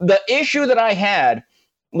 the issue that I had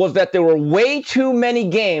was that there were way too many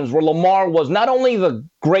games where Lamar was not only the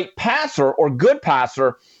great passer or good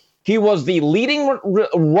passer, he was the leading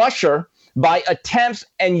rusher by attempts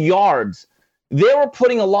and yards. They were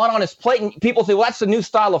putting a lot on his plate, and people say, well, that's the new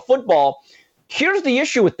style of football. Here's the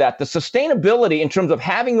issue with that. The sustainability in terms of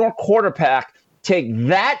having your quarterback take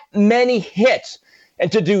that many hits and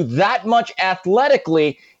to do that much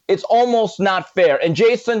athletically, it's almost not fair. And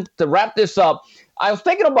Jason, to wrap this up, I was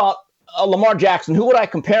thinking about Lamar Jackson. Who would I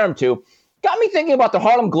compare him to? Got me thinking about the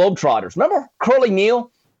Harlem Globetrotters. Remember Curly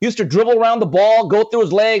Neal? Used to dribble around the ball, go through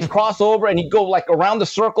his legs, cross over, and he'd go like around the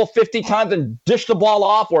circle 50 times and dish the ball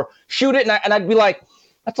off or shoot it. And I'd be like,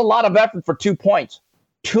 that's a lot of effort for 2 points.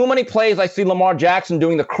 Too many plays I see Lamar Jackson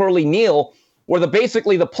doing the Curly Neal, where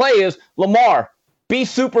basically the play is, Lamar, be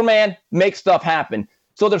Superman, make stuff happen.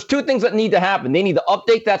 So there's two things that need to happen. They need to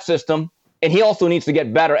update that system, and he also needs to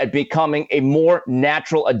get better at becoming a more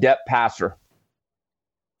natural, adept passer.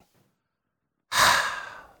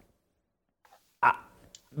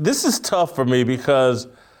 This is tough for me because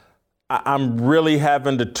I'm really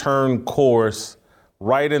having to turn course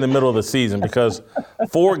right in the middle of the season because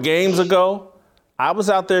 4 games ago, I was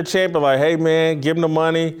out there championing like, hey, man, give him the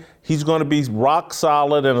money. He's going to be rock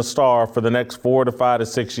solid and a star for the next 4 to 5 to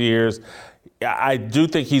 6 years. I do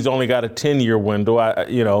think he's only got a 10-year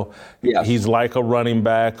window. Yes. He's like a running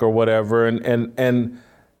back or whatever. And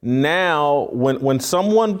now when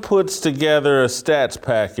someone puts together a stats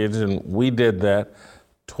package, and we did that,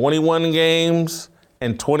 21 games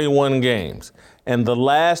and 21 games. And the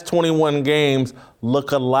last 21 games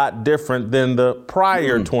look a lot different than the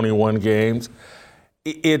prior 21 games.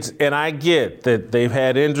 And I get that they've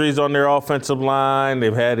had injuries on their offensive line.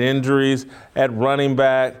 They've had injuries at running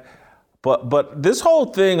back. But this whole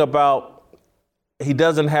thing about he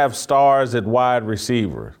doesn't have stars at wide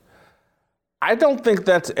receiver, I don't think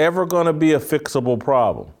that's ever going to be a fixable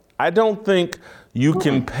problem. I don't think you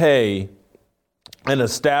can pay an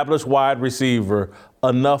established wide receiver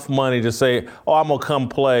enough money to say, oh, I'm going to come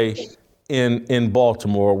play in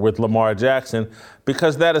Baltimore with Lamar Jackson,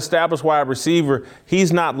 because that established wide receiver,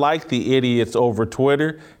 he's not like the idiots over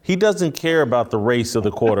Twitter. He doesn't care about the race of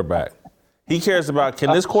the quarterback. He cares about,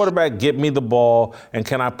 can this quarterback get me the ball and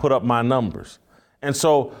can I put up my numbers? And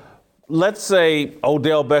so let's say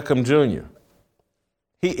Odell Beckham Jr.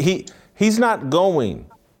 He's not going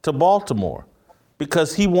to Baltimore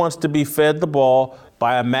because he wants to be fed the ball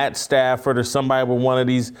by a Matt Stafford or somebody with one of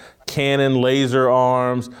these Canon laser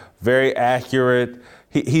arms, very accurate.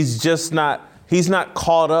 He's not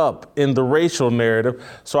caught up in the racial narrative.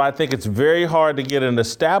 So I think it's very hard to get an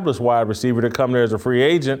established wide receiver to come there as a free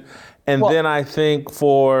agent. And then I think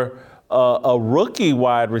for a rookie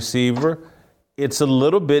wide receiver, it's a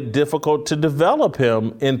little bit difficult to develop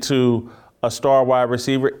him into a star wide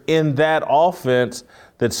receiver in that offense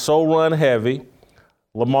that's so run heavy.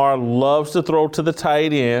 Lamar loves to throw to the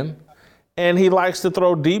tight end, and he likes to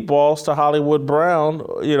throw deep balls to Hollywood Brown,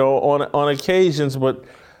 on occasions. But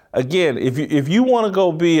again, if you want to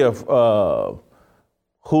go be a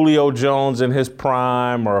Julio Jones in his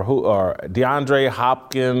prime, or DeAndre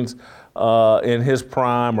Hopkins in his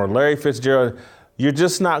prime, or Larry Fitzgerald, you're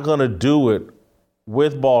just not going to do it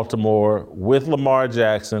with Baltimore, with Lamar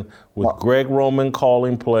Jackson, with Greg Roman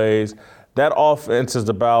calling plays. That offense is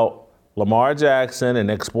about Lamar Jackson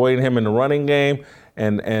and exploiting him in the running game,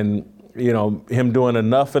 and him doing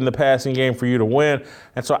enough in the passing game for you to win.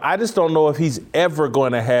 And so I just don't know if he's ever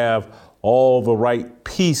going to have all the right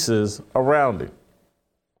pieces around him.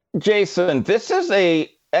 Jason, this is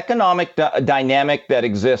a economic dynamic that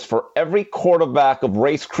exists for every quarterback of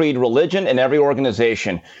race, creed, religion, and every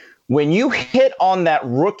organization. When you hit on that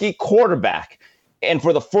rookie quarterback, and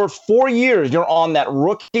for the first 4 years you're on that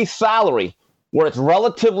rookie salary where it's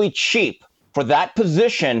relatively cheap for that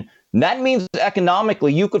position, that means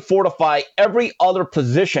economically you could fortify every other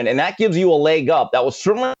position, and that gives you a leg up. That was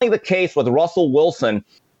certainly the case with Russell Wilson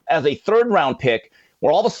as a third-round pick,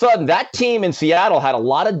 where all of a sudden that team in Seattle had a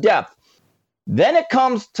lot of depth. Then it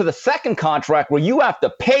comes to the second contract where you have to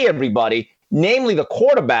pay everybody, namely the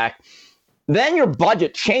quarterback. Then your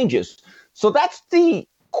budget changes. So that's the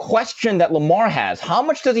question that Lamar has. How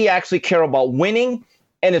much does he actually care about winning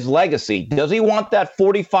and his legacy? Does he want that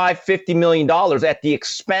 $45, $50 million at the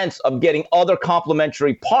expense of getting other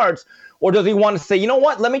complementary parts? Or does he want to say, you know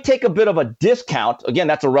what, let me take a bit of a discount. Again,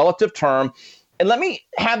 that's a relative term. And let me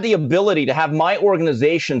have the ability to have my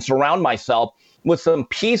organization surround myself with some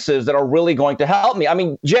pieces that are really going to help me. I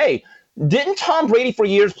mean, Jay, didn't Tom Brady for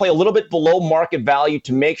years play a little bit below market value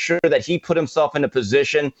to make sure that he put himself in a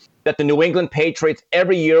position that the New England Patriots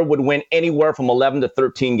every year would win anywhere from 11 to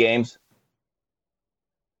 13 games?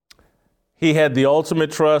 He had the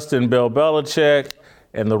ultimate trust in Bill Belichick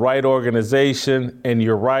and the right organization, and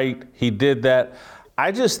you're right, he did that.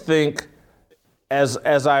 I just think, as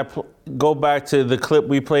I go back to the clip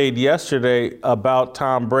we played yesterday about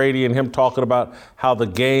Tom Brady and him talking about how the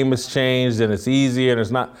game has changed and it's easy and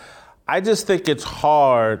it's not, I just think it's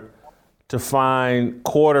hard to find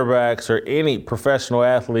quarterbacks or any professional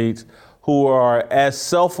athletes who are as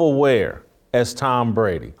self-aware as Tom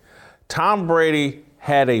Brady. Tom Brady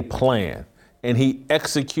had a plan, and he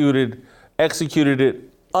executed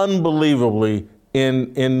it unbelievably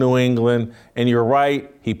in New England. And you're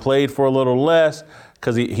right, he played for a little less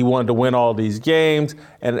because he wanted to win all these games.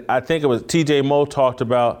 And I think it was TJ Moe talked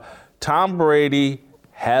about Tom Brady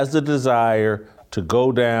has the desire to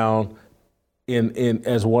go down in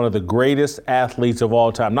as one of the greatest athletes of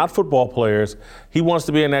all time, not football players. He wants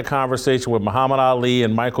to be in that conversation with Muhammad Ali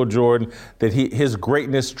and Michael Jordan, that his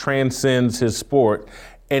greatness transcends his sport.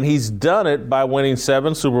 And he's done it by winning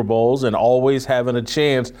 7 Super Bowls and always having a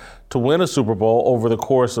chance to win a Super Bowl over the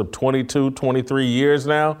course of 22, 23 years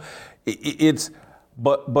now.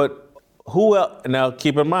 But who else? Now,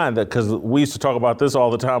 keep in mind that, because we used to talk about this all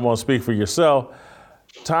the time on Speak for Yourself,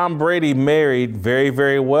 Tom Brady married very,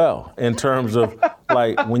 very well in terms of,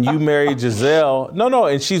 like, when you marry Giselle,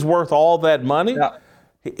 and she's worth all that money. Yeah.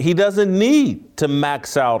 He doesn't need to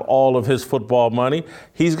max out all of his football money.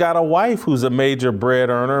 He's got a wife who's a major bread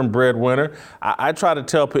earner and breadwinner. I try to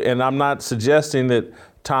tell people, and I'm not suggesting that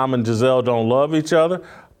Tom and Giselle don't love each other,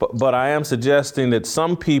 but I am suggesting that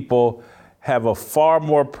some people have a far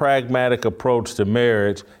more pragmatic approach to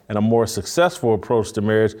marriage and a more successful approach to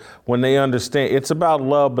marriage when they understand it's about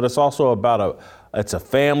love, but it's also about it's a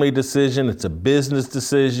family decision, it's a business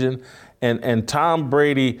decision. And Tom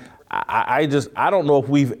Brady, I don't know if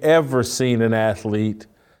we've ever seen an athlete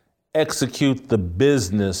execute the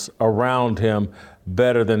business around him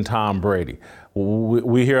better than Tom Brady.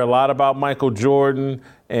 We hear a lot about Michael Jordan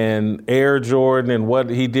and Air Jordan and what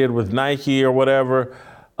he did with Nike or whatever.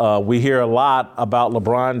 We hear a lot about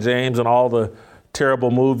LeBron James and all the terrible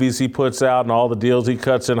movies he puts out and all the deals he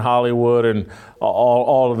cuts in Hollywood and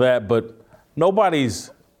all of that. But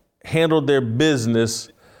nobody's handled their business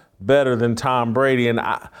better than Tom Brady. And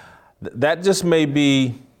that just may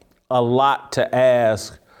be a lot to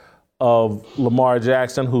ask of Lamar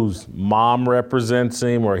Jackson, whose mom represents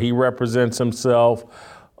him or he represents himself.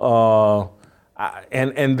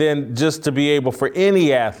 And then just to be able, for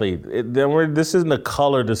any athlete, this isn't a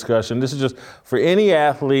color discussion. This is just for any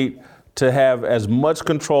athlete to have as much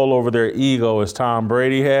control over their ego as Tom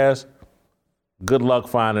Brady has. Good luck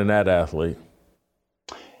finding that athlete.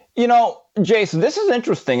 You know, Jason, this is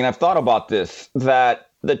interesting, and I've thought about this, that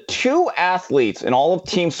the two athletes in all of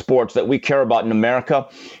team sports that we care about in America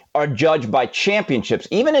are judged by championships,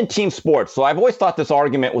 even in team sports. So I've always thought this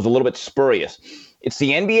argument was a little bit spurious. It's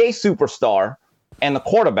the NBA superstar and the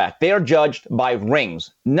quarterback. They are judged by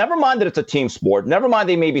rings. Never mind that it's a team sport. Never mind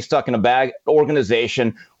they may be stuck in a bad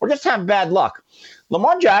organization or just have bad luck.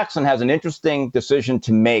 Lamar Jackson has an interesting decision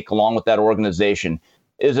to make along with that organization.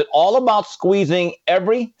 Is it all about squeezing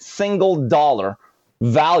every single dollar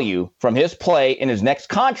value from his play in his next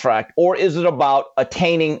contract, or is it about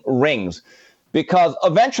attaining rings? Because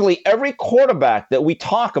eventually every quarterback that we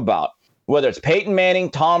talk about, whether it's Peyton Manning,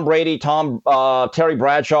 Tom Brady, Terry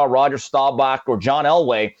Bradshaw, Roger Staubach, or John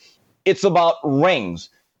Elway, it's about rings.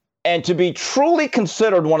 And to be truly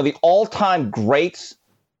considered one of the all-time greats,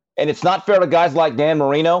 and it's not fair to guys like Dan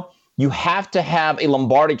Marino, you have to have a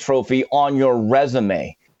Lombardi trophy on your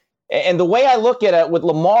resume. And the way I look at it with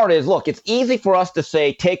Lamar is, look, it's easy for us to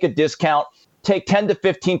say, take a discount, take 10 to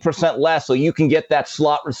 15% less so you can get that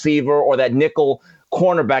slot receiver or that nickel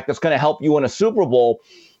cornerback that's going to help you in a Super Bowl.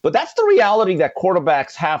 But that's the reality that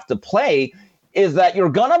quarterbacks have to play, is that you're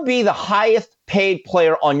going to be the highest paid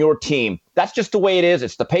player on your team. That's just the way it is.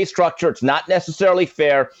 It's the pay structure. It's not necessarily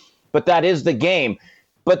fair, but that is the game.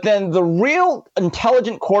 But then the real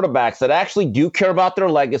intelligent quarterbacks that actually do care about their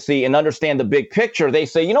legacy and understand the big picture, they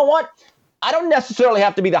say, you know what? I don't necessarily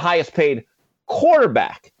have to be the highest paid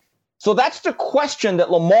quarterback. So that's the question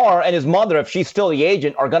that Lamar and his mother, if she's still the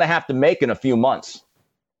agent, are going to have to make in a few months.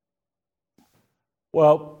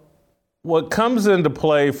 Well, what comes into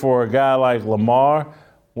play for a guy like Lamar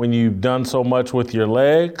when you've done so much with your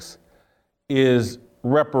legs is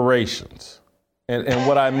reparations. And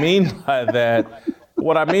what I mean by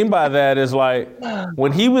that is, like,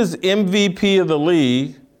 when he was MVP of the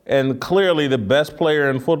league and clearly the best player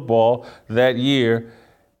in football that year,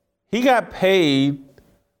 he got paid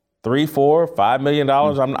 $3, $4, $5 million.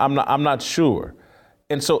 I'm not sure.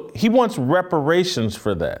 And so he wants reparations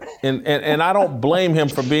for that. And I don't blame him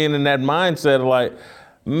for being in that mindset of like,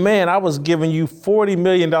 man, I was giving you $40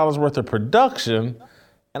 million worth of production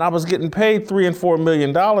and I was getting paid $3 and $4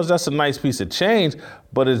 million. That's a nice piece of change,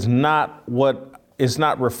 but it's not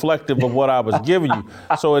reflective of what I was giving you.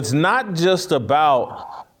 So it's not just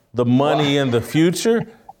about the money in the future.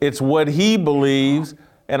 It's what he believes.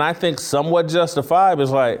 And I think somewhat justifiable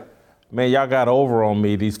is like, man, y'all got over on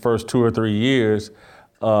me these first 2 or 3 years.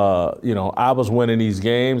 I was winning these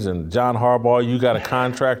games, and John Harbaugh, you got a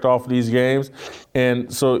contract off of these games.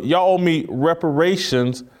 And so y'all owe me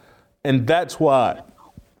reparations, and that's why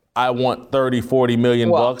I want 30, 40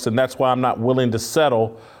 million bucks, and that's why I'm not willing to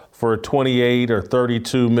settle for 28 or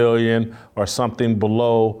 32 million or something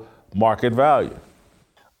below market value.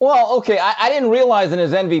 Well, okay, I didn't realize in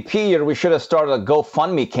his MVP year we should have started a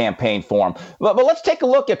GoFundMe campaign for him. But let's take a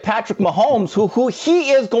look at Patrick Mahomes, who he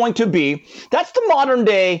is going to be. That's the modern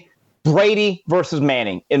day Brady versus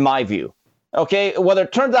Manning, in my view. Okay, whether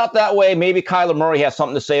it turns out that way, maybe Kyler Murray has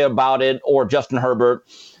something to say about it, or Justin Herbert,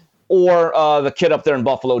 or the kid up there in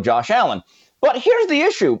Buffalo, Josh Allen. But here's the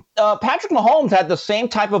issue. Patrick Mahomes had the same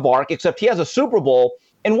type of arc, except he has a Super Bowl.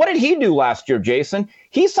 And what did he do last year, Jason?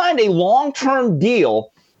 He signed a long-term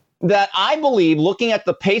deal that I believe, looking at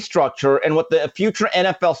the pay structure and what the future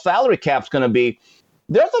NFL salary cap is going to be,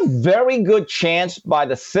 there's a very good chance by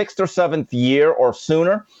the 6th or 7th year or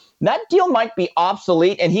sooner, that deal might be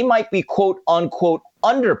obsolete and he might be, quote unquote,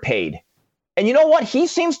 underpaid. And you know what? He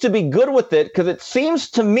seems to be good with it, because it seems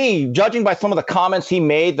to me, judging by some of the comments he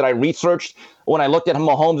made that I researched when I looked at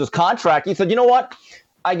Mahomes' contract, he said, you know what?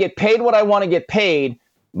 I get paid what I want to get paid,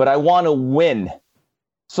 but I want to win.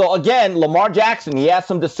 So again, Lamar Jackson, he has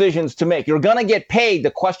some decisions to make. You're going to get paid.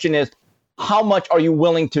 The question is, how much are you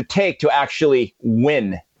willing to take to actually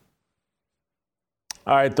win?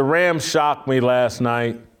 All right, the Rams shocked me last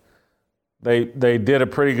night. They did a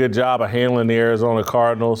pretty good job of handling the Arizona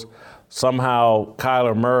Cardinals. Somehow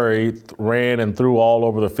Kyler Murray ran and threw all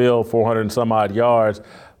over the field, 400 and some odd yards,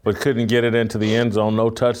 but couldn't get it into the end zone. No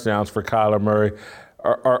touchdowns for Kyler Murray.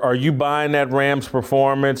 Are you buying that Rams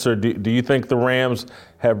performance, or do you think the Rams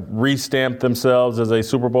have re-stamped themselves as a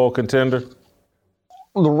Super Bowl contender?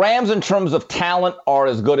 The Rams, in terms of talent, are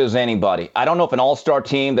as good as anybody. I don't know if an all-star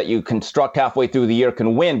team that you construct halfway through the year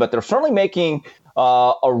can win, but they're certainly making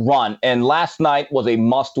a run. And last night was a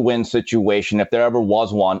must-win situation, if there ever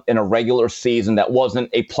was one, in a regular season that wasn't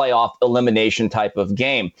a playoff elimination type of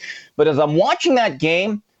game. But as I'm watching that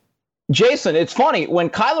game, Jason, it's funny. When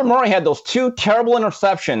Kyler Murray had those 2 terrible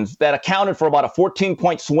interceptions that accounted for about a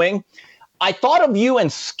 14-point swing, I thought of you and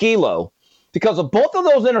Skilo, because of both of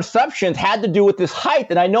those interceptions had to do with his height.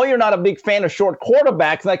 And I know you're not a big fan of short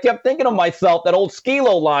quarterbacks. And I kept thinking of myself, that old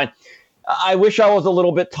Skilo line. I wish I was a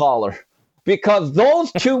little bit taller, because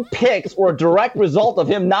those two picks were a direct result of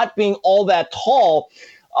him not being all that tall.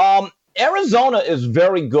 Arizona is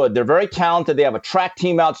very good. They're very talented. They have a track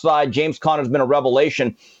team outside. James Conner's been a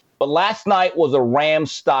revelation. But last night was a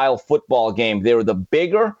Rams-style football game. They were the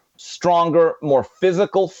bigger, stronger, more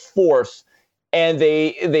physical force, and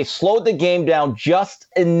they slowed the game down just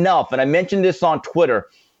enough. And I mentioned this on Twitter.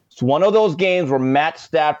 It's one of those games where Matt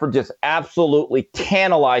Stafford just absolutely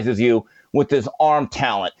tantalizes you with his arm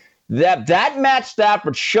talent. That Matt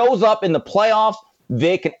Stafford shows up in the playoffs,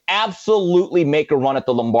 they can absolutely make a run at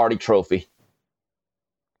the Lombardi Trophy.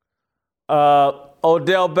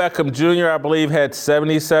 Odell Beckham Jr., I believe, had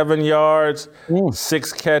 77 yards,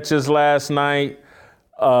 6 catches last night.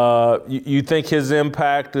 You think his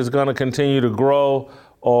impact is going to continue to grow,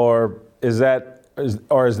 or is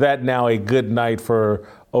that now a good night for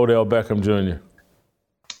Odell Beckham Jr.?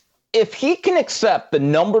 If he can accept the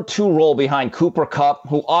number 2 role behind Cooper Kupp,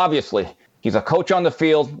 who obviously he's a coach on the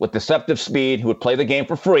field with deceptive speed who would play the game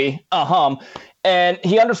for free, and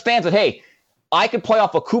he understands that, hey, I could play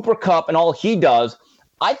off a Cooper Kupp and all he does.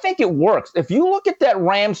 I think it works. If you look at that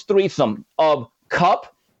Rams threesome of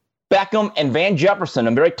Kupp, Beckham, and Van Jefferson,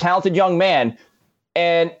 a very talented young man,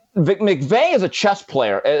 and McVay is a chess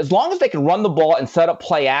player. As long as they can run the ball and set up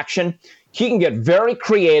play action, he can get very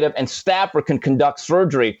creative, and Stafford can conduct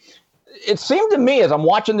surgery. It seemed to me as I'm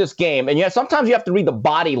watching this game, and sometimes you have to read the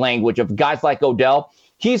body language of guys like Odell.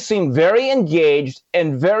 He seemed very engaged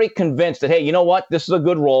and very convinced that, hey, you know what? This is a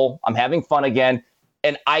good role. I'm having fun again,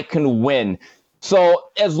 and I can win. So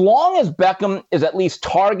as long as Beckham is at least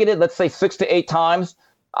targeted, let's say 6 to 8 times,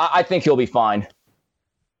 I think he'll be fine.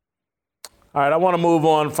 All right, I want to move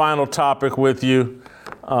on. Final topic with you.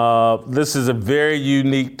 This is a very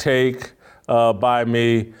unique take by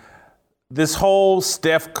me. This whole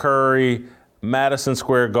Steph Curry, Madison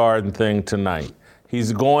Square Garden thing tonight.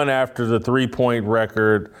 He's going after the 3-point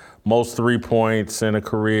record, most 3 points in a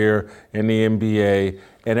career in the NBA,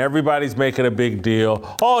 and everybody's making a big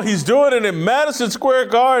deal. Oh, he's doing it in Madison Square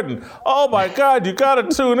Garden. Oh, my God, you got to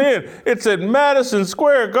tune in. It's at Madison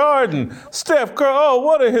Square Garden. Steph Curry, oh,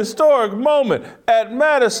 what a historic moment at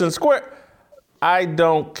Madison Square. I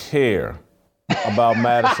don't care about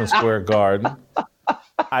Madison Square Garden.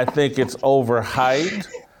 I think it's overhyped.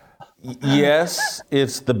 Yes,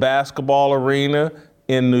 it's the basketball arena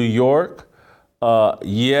in New York.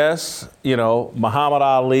 Yes, Muhammad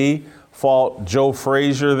Ali fought Joe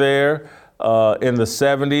Frazier there in the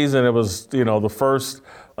 70s, and it was, the first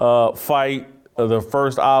fight, the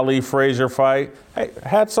first Ali-Frazier fight. Hey,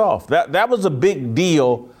 hats off. That was a big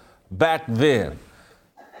deal back then.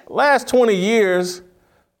 Last 20 years,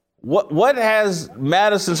 what has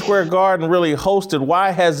Madison Square Garden really hosted? Why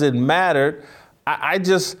has it mattered? I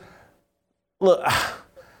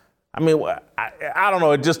don't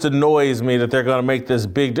know. It just annoys me that they're going to make this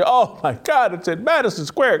big deal. Oh my God, it's at Madison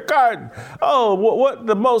Square Garden. Oh, what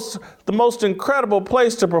the most incredible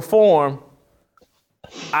place to perform.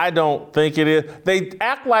 I don't think it is. They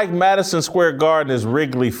act like Madison Square Garden is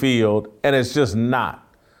Wrigley Field, and it's just not.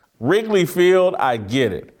 Wrigley Field, I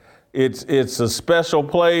get it. It's a special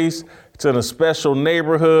place. It's in a special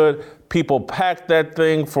neighborhood. People packed that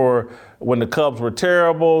thing for when the Cubs were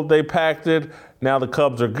terrible. They packed it. Now the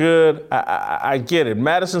Cubs are good. I get it.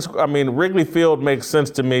 Wrigley Field makes sense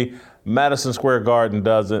to me. Madison Square Garden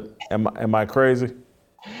doesn't. Am I crazy?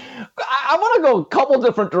 I want to go a couple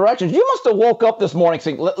different directions. You must have woke up this morning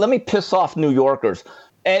saying, let me piss off New Yorkers.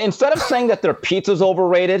 And instead of saying that their pizza's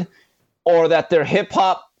overrated or that their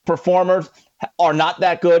hip-hop performers are not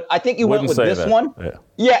that good, I think you went with this one.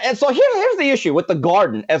 Yeah, and so here's the issue with the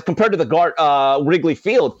Garden as compared to the Wrigley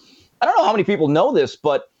Field. I don't know how many people know this,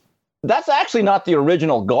 but that's actually not the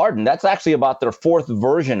original Garden. That's actually about their 4th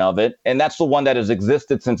version of it, and that's the one that has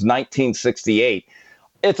existed since 1968.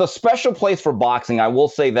 It's a special place for boxing, I will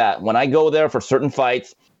say that. When I go there for certain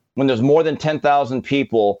fights, when there's more than 10,000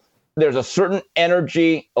 people, there's a certain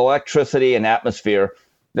energy, electricity, and atmosphere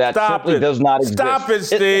that simply does not exist. Stop it,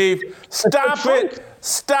 Steve. Stop it.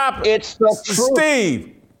 Stop it. It's the truth.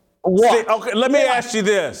 Steve. What? Steve, okay, let me ask you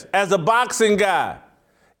this. As a boxing guy,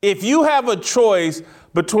 if you have a choice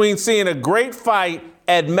between seeing a great fight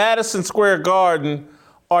at Madison Square Garden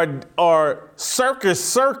or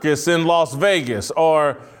Circus in Las Vegas,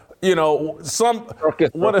 or some circus.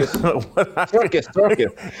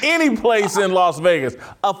 Any place in Las Vegas,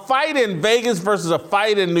 a fight in Vegas versus a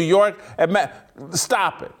fight in New York.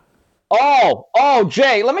 Stop it. Oh,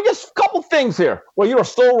 Jay, let me just a couple things here. Well, you are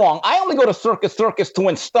so wrong. I only go to Circus to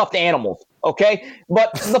win stuffed animals. Okay,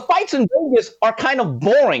 but the fights in Vegas are kind of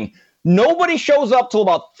boring. Nobody shows up till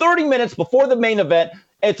about 30 minutes before the main event.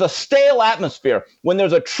 It's a stale atmosphere. When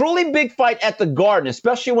there's a truly big fight at the Garden,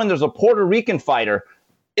 especially when there's a Puerto Rican fighter,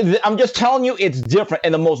 I'm just telling you, it's different.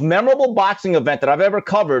 And the most memorable boxing event that I've ever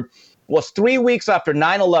covered was 3 weeks after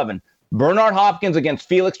 9/11. Bernard Hopkins against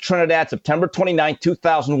Felix Trinidad, September 29,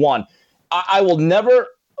 2001. I will never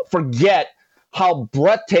forget how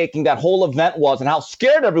breathtaking that whole event was and how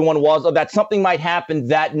scared everyone was of that something might happen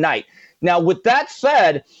that night. Now, with that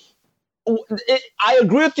said, I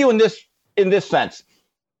agree with you in this sense.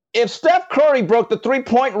 If Steph Curry broke the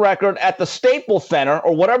three-point record at the Staples Center,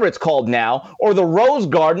 or whatever it's called now, or the Rose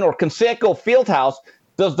Garden or Conseco Fieldhouse,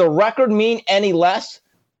 does the record mean any less?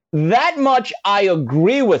 That much I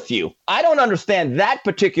agree with you. I don't understand that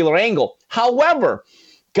particular angle. However,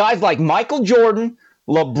 guys like Michael Jordan,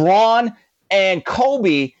 LeBron, and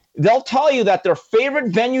Kobe, they'll tell you that their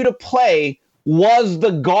favorite venue to play was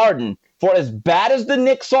the Garden. For as bad as the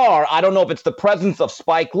Knicks are, I don't know if it's the presence of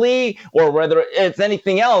Spike Lee or whether it's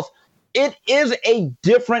anything else, it is a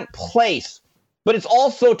different place. But it's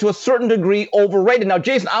also, to a certain degree, overrated. Now,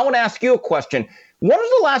 Jason, I want to ask you a question. When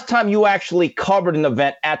was the last time you actually covered an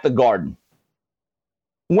event at the Garden?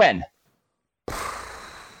 When? It's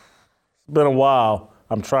been a while.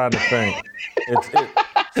 I'm trying to think.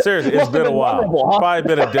 Seriously, it's been a while. It's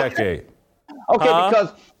probably been a decade. Okay,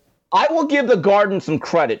 because I will give the Garden some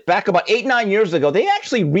credit. Back about 8-9 years ago, they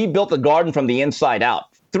actually rebuilt the Garden from the inside out.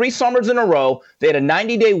 3 summers in a row, they had a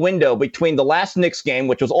 90-day window between the last Knicks game,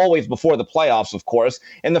 which was always before the playoffs, of course,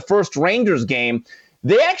 and the first Rangers game.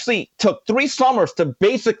 They actually took 3 summers to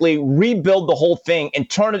basically rebuild the whole thing and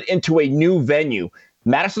turn it into a new venue.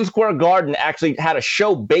 Madison Square Garden actually had a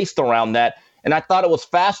show based around that, and I thought it was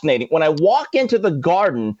fascinating. When I walk into the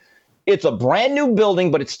Garden, it's a brand new building,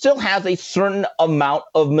 but it still has a certain amount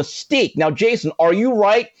of mystique. Now, Jason, are you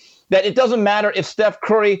right that it doesn't matter if Steph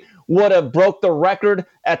Curry would have broke the record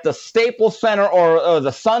at the Staples Center or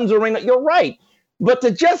the Suns Arena? You're right. But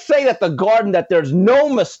to just say that the Garden, that there's no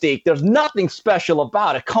mystique, there's nothing special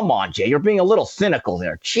about it. Come on, Jay, you're being a little cynical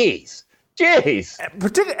there. Jeez.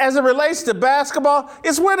 Particularly as it relates to basketball,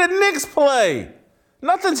 it's where the Knicks play.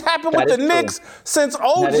 Nothing's happened with the Knicks since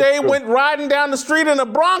OJ went riding down the street in a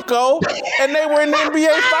Bronco and they were in the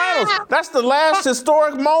NBA Finals. That's the last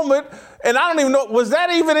historic moment. And I don't even know, was that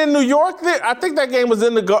even in New York? I think that game was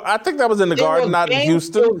in the Garden, not in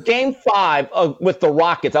Houston. It was Game 5 with the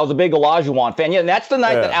Rockets. I was a big Olajuwon fan. Yeah, and that's the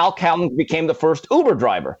night that Al Calhoun became the first Uber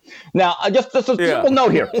driver. Now, just a simple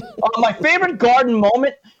note here. My favorite Garden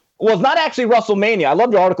moment was not actually WrestleMania. I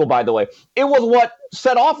loved your article, by the way. It was what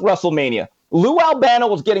set off WrestleMania. Lou Albano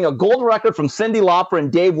was getting a gold record from Cyndi Lauper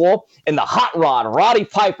and Dave Wolf, and the hot rod, Roddy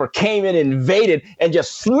Piper, came in and invaded and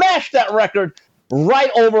just smashed that record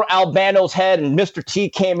right over Albano's head, and Mr. T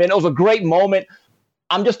came in. It was a great moment.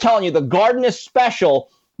 I'm just telling you, the Garden is special,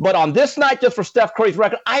 but on this night, just for Steph Curry's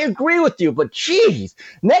record, I agree with you, but geez,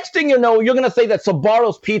 next thing you know, you're going to say that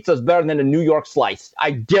Sbarro's pizza is better than a New York slice.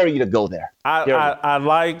 I dare you to go there. I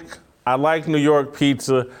like New York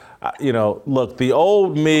pizza. Look, the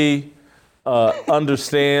old me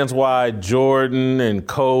understands why Jordan and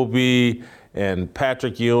Kobe and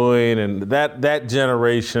Patrick Ewing and that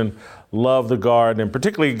generation love the Garden, and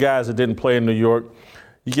particularly guys that didn't play in New York.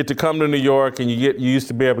 You get to come to New York, and you used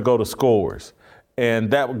to be able to go to Scores,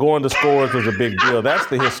 and that going to Scores was a big deal. That's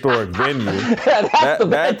the historic venue. That's the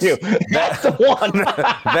venue. That's the one.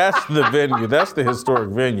 That's the venue. That's the historic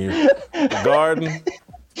venue. The Garden,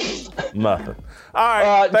 nothing. All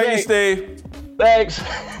right, thank you, Steve. Thanks.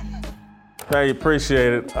 Hey,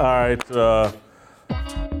 appreciate it. All right,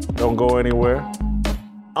 don't go anywhere.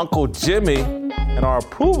 Uncle Jimmy and our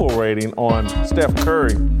approval rating on Steph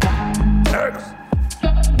Curry. Next.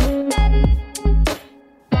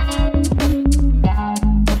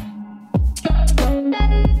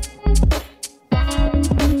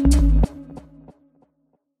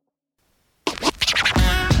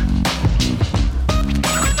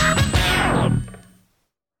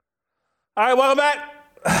 All right, welcome back.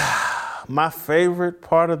 My favorite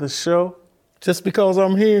part of the show. Just because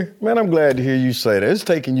I'm here? Man, I'm glad to hear you say that. It's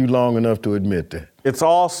taking you long enough to admit that. It's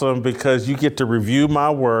awesome because you get to review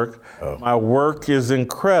my work. Oh. My work is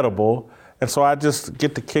incredible. And so I just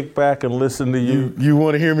get to kick back and listen to you. You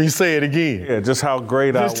want to hear me say it again? Yeah, just how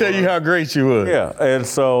great I was. Just tell you how great you were. Yeah, and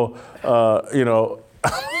so,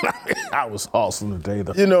 I was awesome today,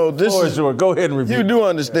 though. Go ahead and review. You do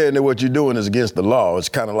understand that what you're doing is against the law. It's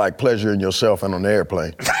kind of like pleasuring yourself on an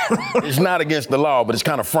airplane. It's not against the law, but it's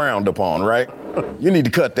kind of frowned upon, right? You need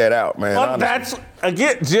to cut that out, man. Well, that's,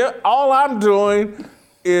 again, Jim, all I'm doing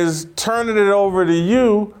is turning it over to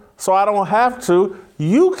you so I don't have to.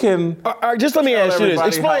 You can. Just let me ask you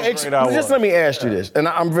this. Let me ask you this, and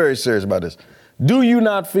I'm very serious about this. do you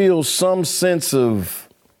not feel some sense of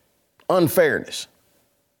unfairness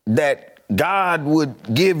that God would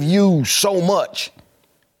give you so much,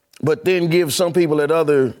 but then give some people at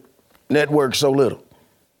other networks so little?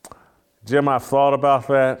 Jim, I've thought about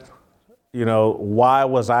that. You know, why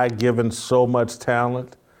was I given so much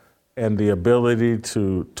talent and the ability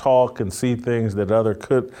to talk and see things that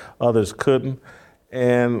others couldn't?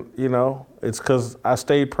 And, you know, it's because I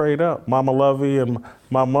stayed prayed up. Mama Lovey and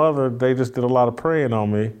my mother, they just did a lot of praying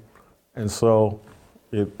on me. And so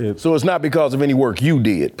So it's not because of any work you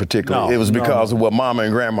did particularly. No, it was because of what Mama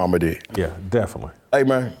and Grandmama did. Yeah, definitely. Hey,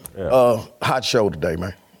 man, hot show today,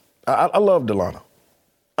 man. I love Delano,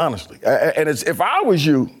 honestly. And if I was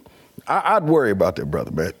you, I'd worry about that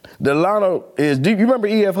brother, man. Delano is, do you remember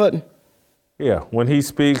E.F. Hutton? Yeah, when he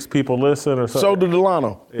speaks, people listen or something. So do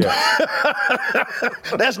Delano. Yeah.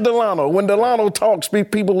 That's Delano. When Delano talks,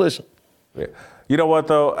 people listen. Yeah. You know what,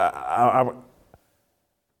 though?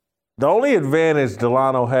 The only advantage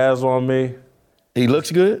Delano has on me. He looks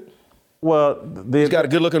good? Well, he's got a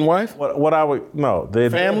good-looking wife?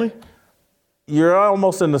 Family? You're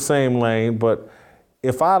almost in the same lane, but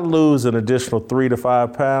if I lose an additional 3 to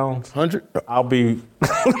 5 pounds, 100, I'll be.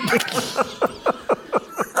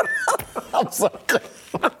 I'm sorry.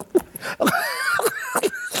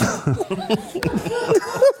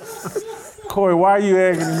 Corey, why are you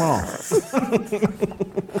egging him on?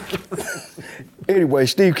 Anyway,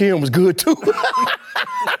 Steve Kim was good too.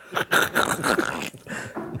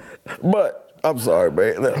 But I'm sorry,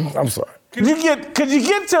 man. I'm sorry. Could you get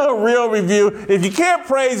to a real review? If you can't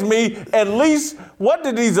praise me, at least what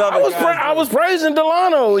did these other guys do? I was praising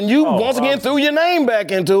Delano, and you once again threw your name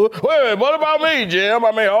back into it. Wait, what about me, Jim?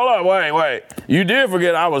 I mean, hold on, wait. You did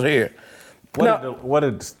forget I was here.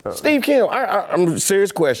 Steve Kim, I'm a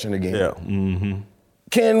serious question again. Yeah. Mm-hmm.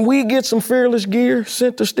 Can we get some Fearless gear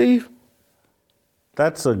sent to Steve?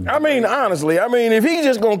 I mean, honestly, if he's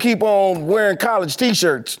just going to keep on wearing college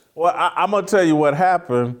T-shirts. Well, I'm going to tell you what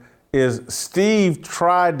happened is Steve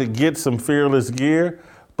tried to get some Fearless gear,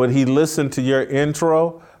 but he listened to your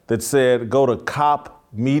intro that said go to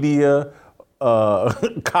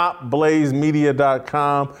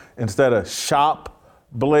copblazemedia.com instead of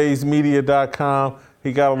shopblazemedia.com.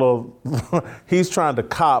 He got a little, he's trying to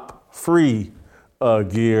cop free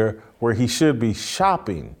gear where he should be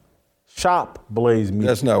shopping. Shop Blaze Media.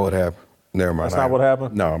 That's not what happened. Never mind. That's not what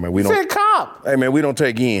happened? No, man, we you don't. You said cop. Hey, man, we don't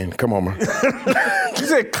take in. Come on, man. You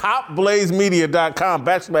said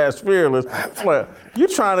copblazemedia.com/fearless. You're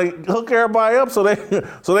trying to hook everybody up so they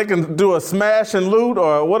can do a smash and loot,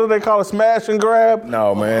 or what do they call it, smash and grab?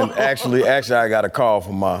 No, man. Actually, I got a call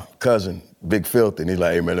from my cousin, Big Filthy, and he's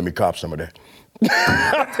like, hey, man, let me cop some of that.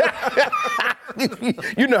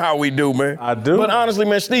 You know how we do, man. I do. But honestly,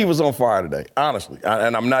 man, Steve was on fire today. Honestly,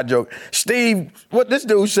 and I'm not joking. Steve, what this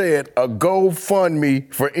dude said, a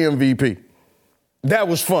GoFundMe for MVP. That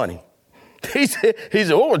was funny. He said,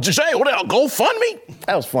 oh, Jay, what the hell, GoFundMe?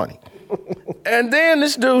 That was funny. And then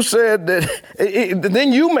this dude said that,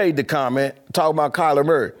 then you made the comment talking about Kyler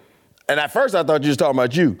Murray. And at first I thought you was talking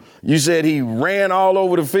about you. You said he ran all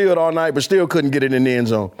over the field all night but still couldn't get it in the end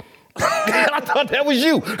zone. I thought that was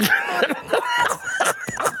you.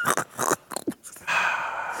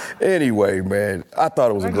 Anyway, man, I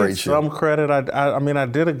thought it was a great show. Some credit. I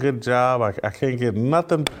did a good job. I can't get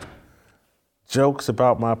nothing jokes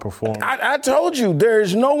about my performance. I told you,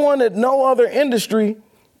 there's no one at no other industry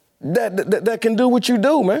that can do what you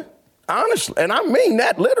do, man. Honestly, and I mean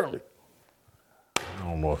that literally. I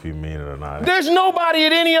don't know if you mean it or not. There's nobody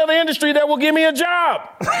at any other industry that will give me a job.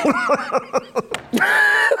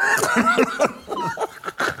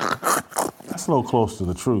 That's a little close to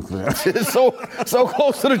the truth, man. It's so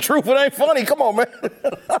close to the truth, it ain't funny. Come on, man.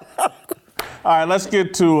 All right, let's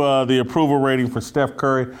get to the approval rating for Steph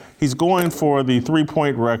Curry. He's going for the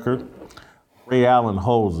 3-point record. Ray Allen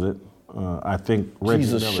holds it. I think Reggie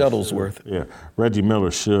Miller Shuttlesworth. Reggie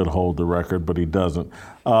Miller should hold the record, but he doesn't.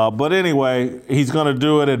 But anyway, he's going to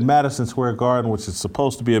do it at Madison Square Garden, which is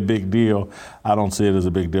supposed to be a big deal. I don't see it as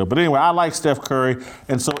a big deal. But anyway, I like Steph Curry.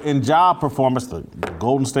 And so in job performance, the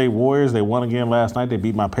Golden State Warriors, they won again last night. They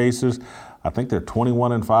beat my Pacers. I think they're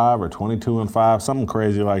 21-5 or 22-5, something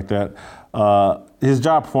crazy like that. His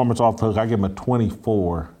job performance off the hook, I give him a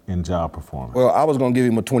 24 in job performance. Well, I was going to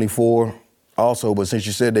give him a 24 also, but since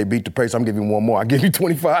you said they beat the Pacers, I'm giving him one more. I give you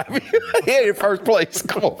 25. He in first place.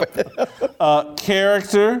 Come on, man.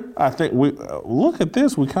 Character, I think we look at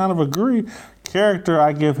this. We kind of agree. Character,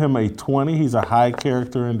 I give him a 20. He's a high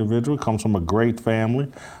character individual. Comes from a great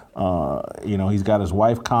family. He's got his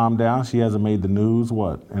wife calmed down. She hasn't made the news,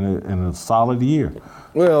 in a solid year.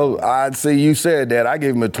 Well, I'd say you said that. I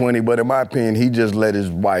gave him a 20, but in my opinion, he just let his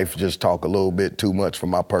wife just talk a little bit too much for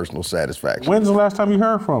my personal satisfaction. When's the last time you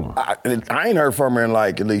heard from her? I ain't heard from her in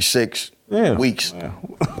like at least 6 weeks. Yeah.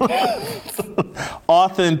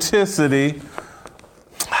 Authenticity.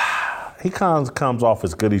 He comes off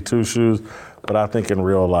as goody two-shoes, but I think in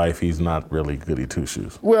real life he's not really goody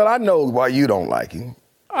two-shoes. Well, I know why you don't like him.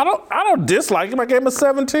 I don't dislike him. I gave him a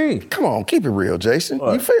 17. Come on, keep it real, Jason.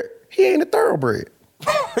 What? You fair? He ain't a thoroughbred.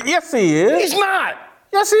 Yes, he is. He's not.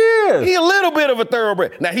 Yes, he is. He a little bit of a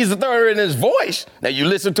thoroughbred. Now, he's a thoroughbred in his voice. Now, you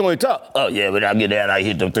listen to him talk. Oh, yeah, but I get that. I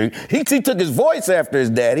hit them 3. He took his voice after his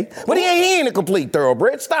daddy. But he ain't a complete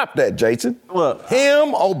thoroughbred. Stop that, Jason. Look.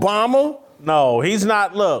 Him, Obama. No, he's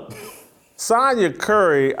not. Look, Sonya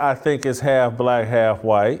Curry, I think, is half black, half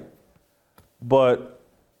white. But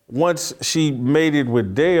once she mated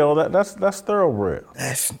with Dale, that's thoroughbred.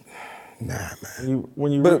 Nah,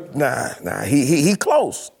 man. Nah. He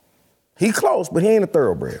close. He close, but he ain't a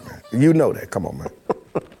thoroughbred, man. You know that. Come on, man.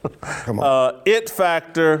 Come on. It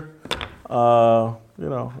factor. I'll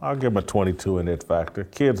give him a 22 in it factor.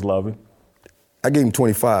 Kids love him. I gave him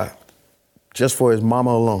 25, just for his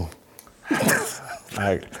mama alone.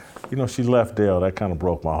 She left Dale. That kind of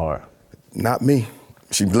broke my heart. Not me.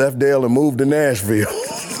 She left Dale and moved to Nashville.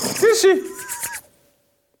 Did she?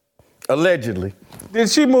 Allegedly. Did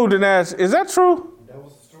she move to Nashville? Is that true? That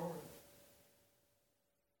was the story.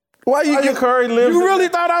 Why you Curry lives? You really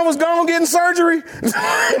thought I was gone getting surgery?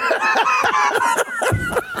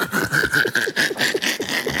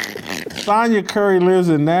 Sonya Curry lives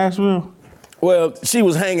in Nashville? Well, she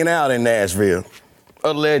was hanging out in Nashville,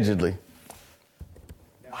 allegedly.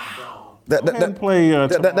 That's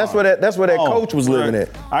where that coach was living at.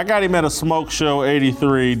 I got him at a smoke show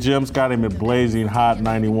 83. Jim's got him at Blazing Hot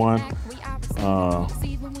 91.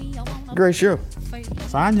 Great show.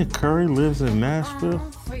 Sonya Curry lives in Nashville?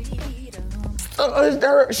 Her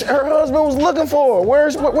husband was looking for her.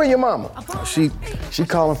 Where your mama? She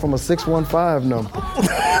calling from a 615 number.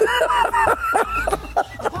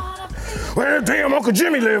 Where damn Uncle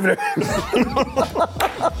Jimmy live there?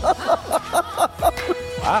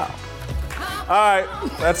 Wow. All right,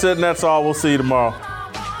 that's it and that's all. We'll see you tomorrow.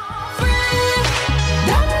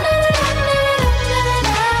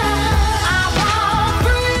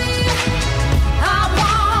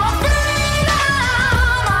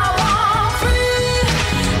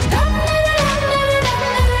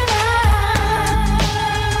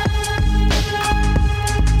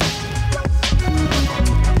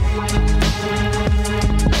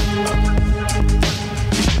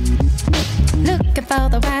 For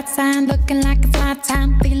the right sign, looking like it's my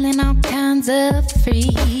time, feeling all kinds of free.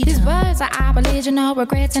 These words are our religion, no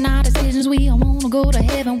regrets in our decisions. We all wanna go to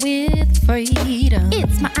heaven with freedom.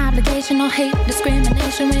 It's my obligation, no hate,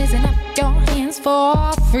 discrimination. Raising up your hands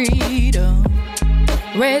for freedom.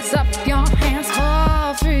 Raise up your hands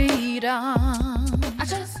for freedom.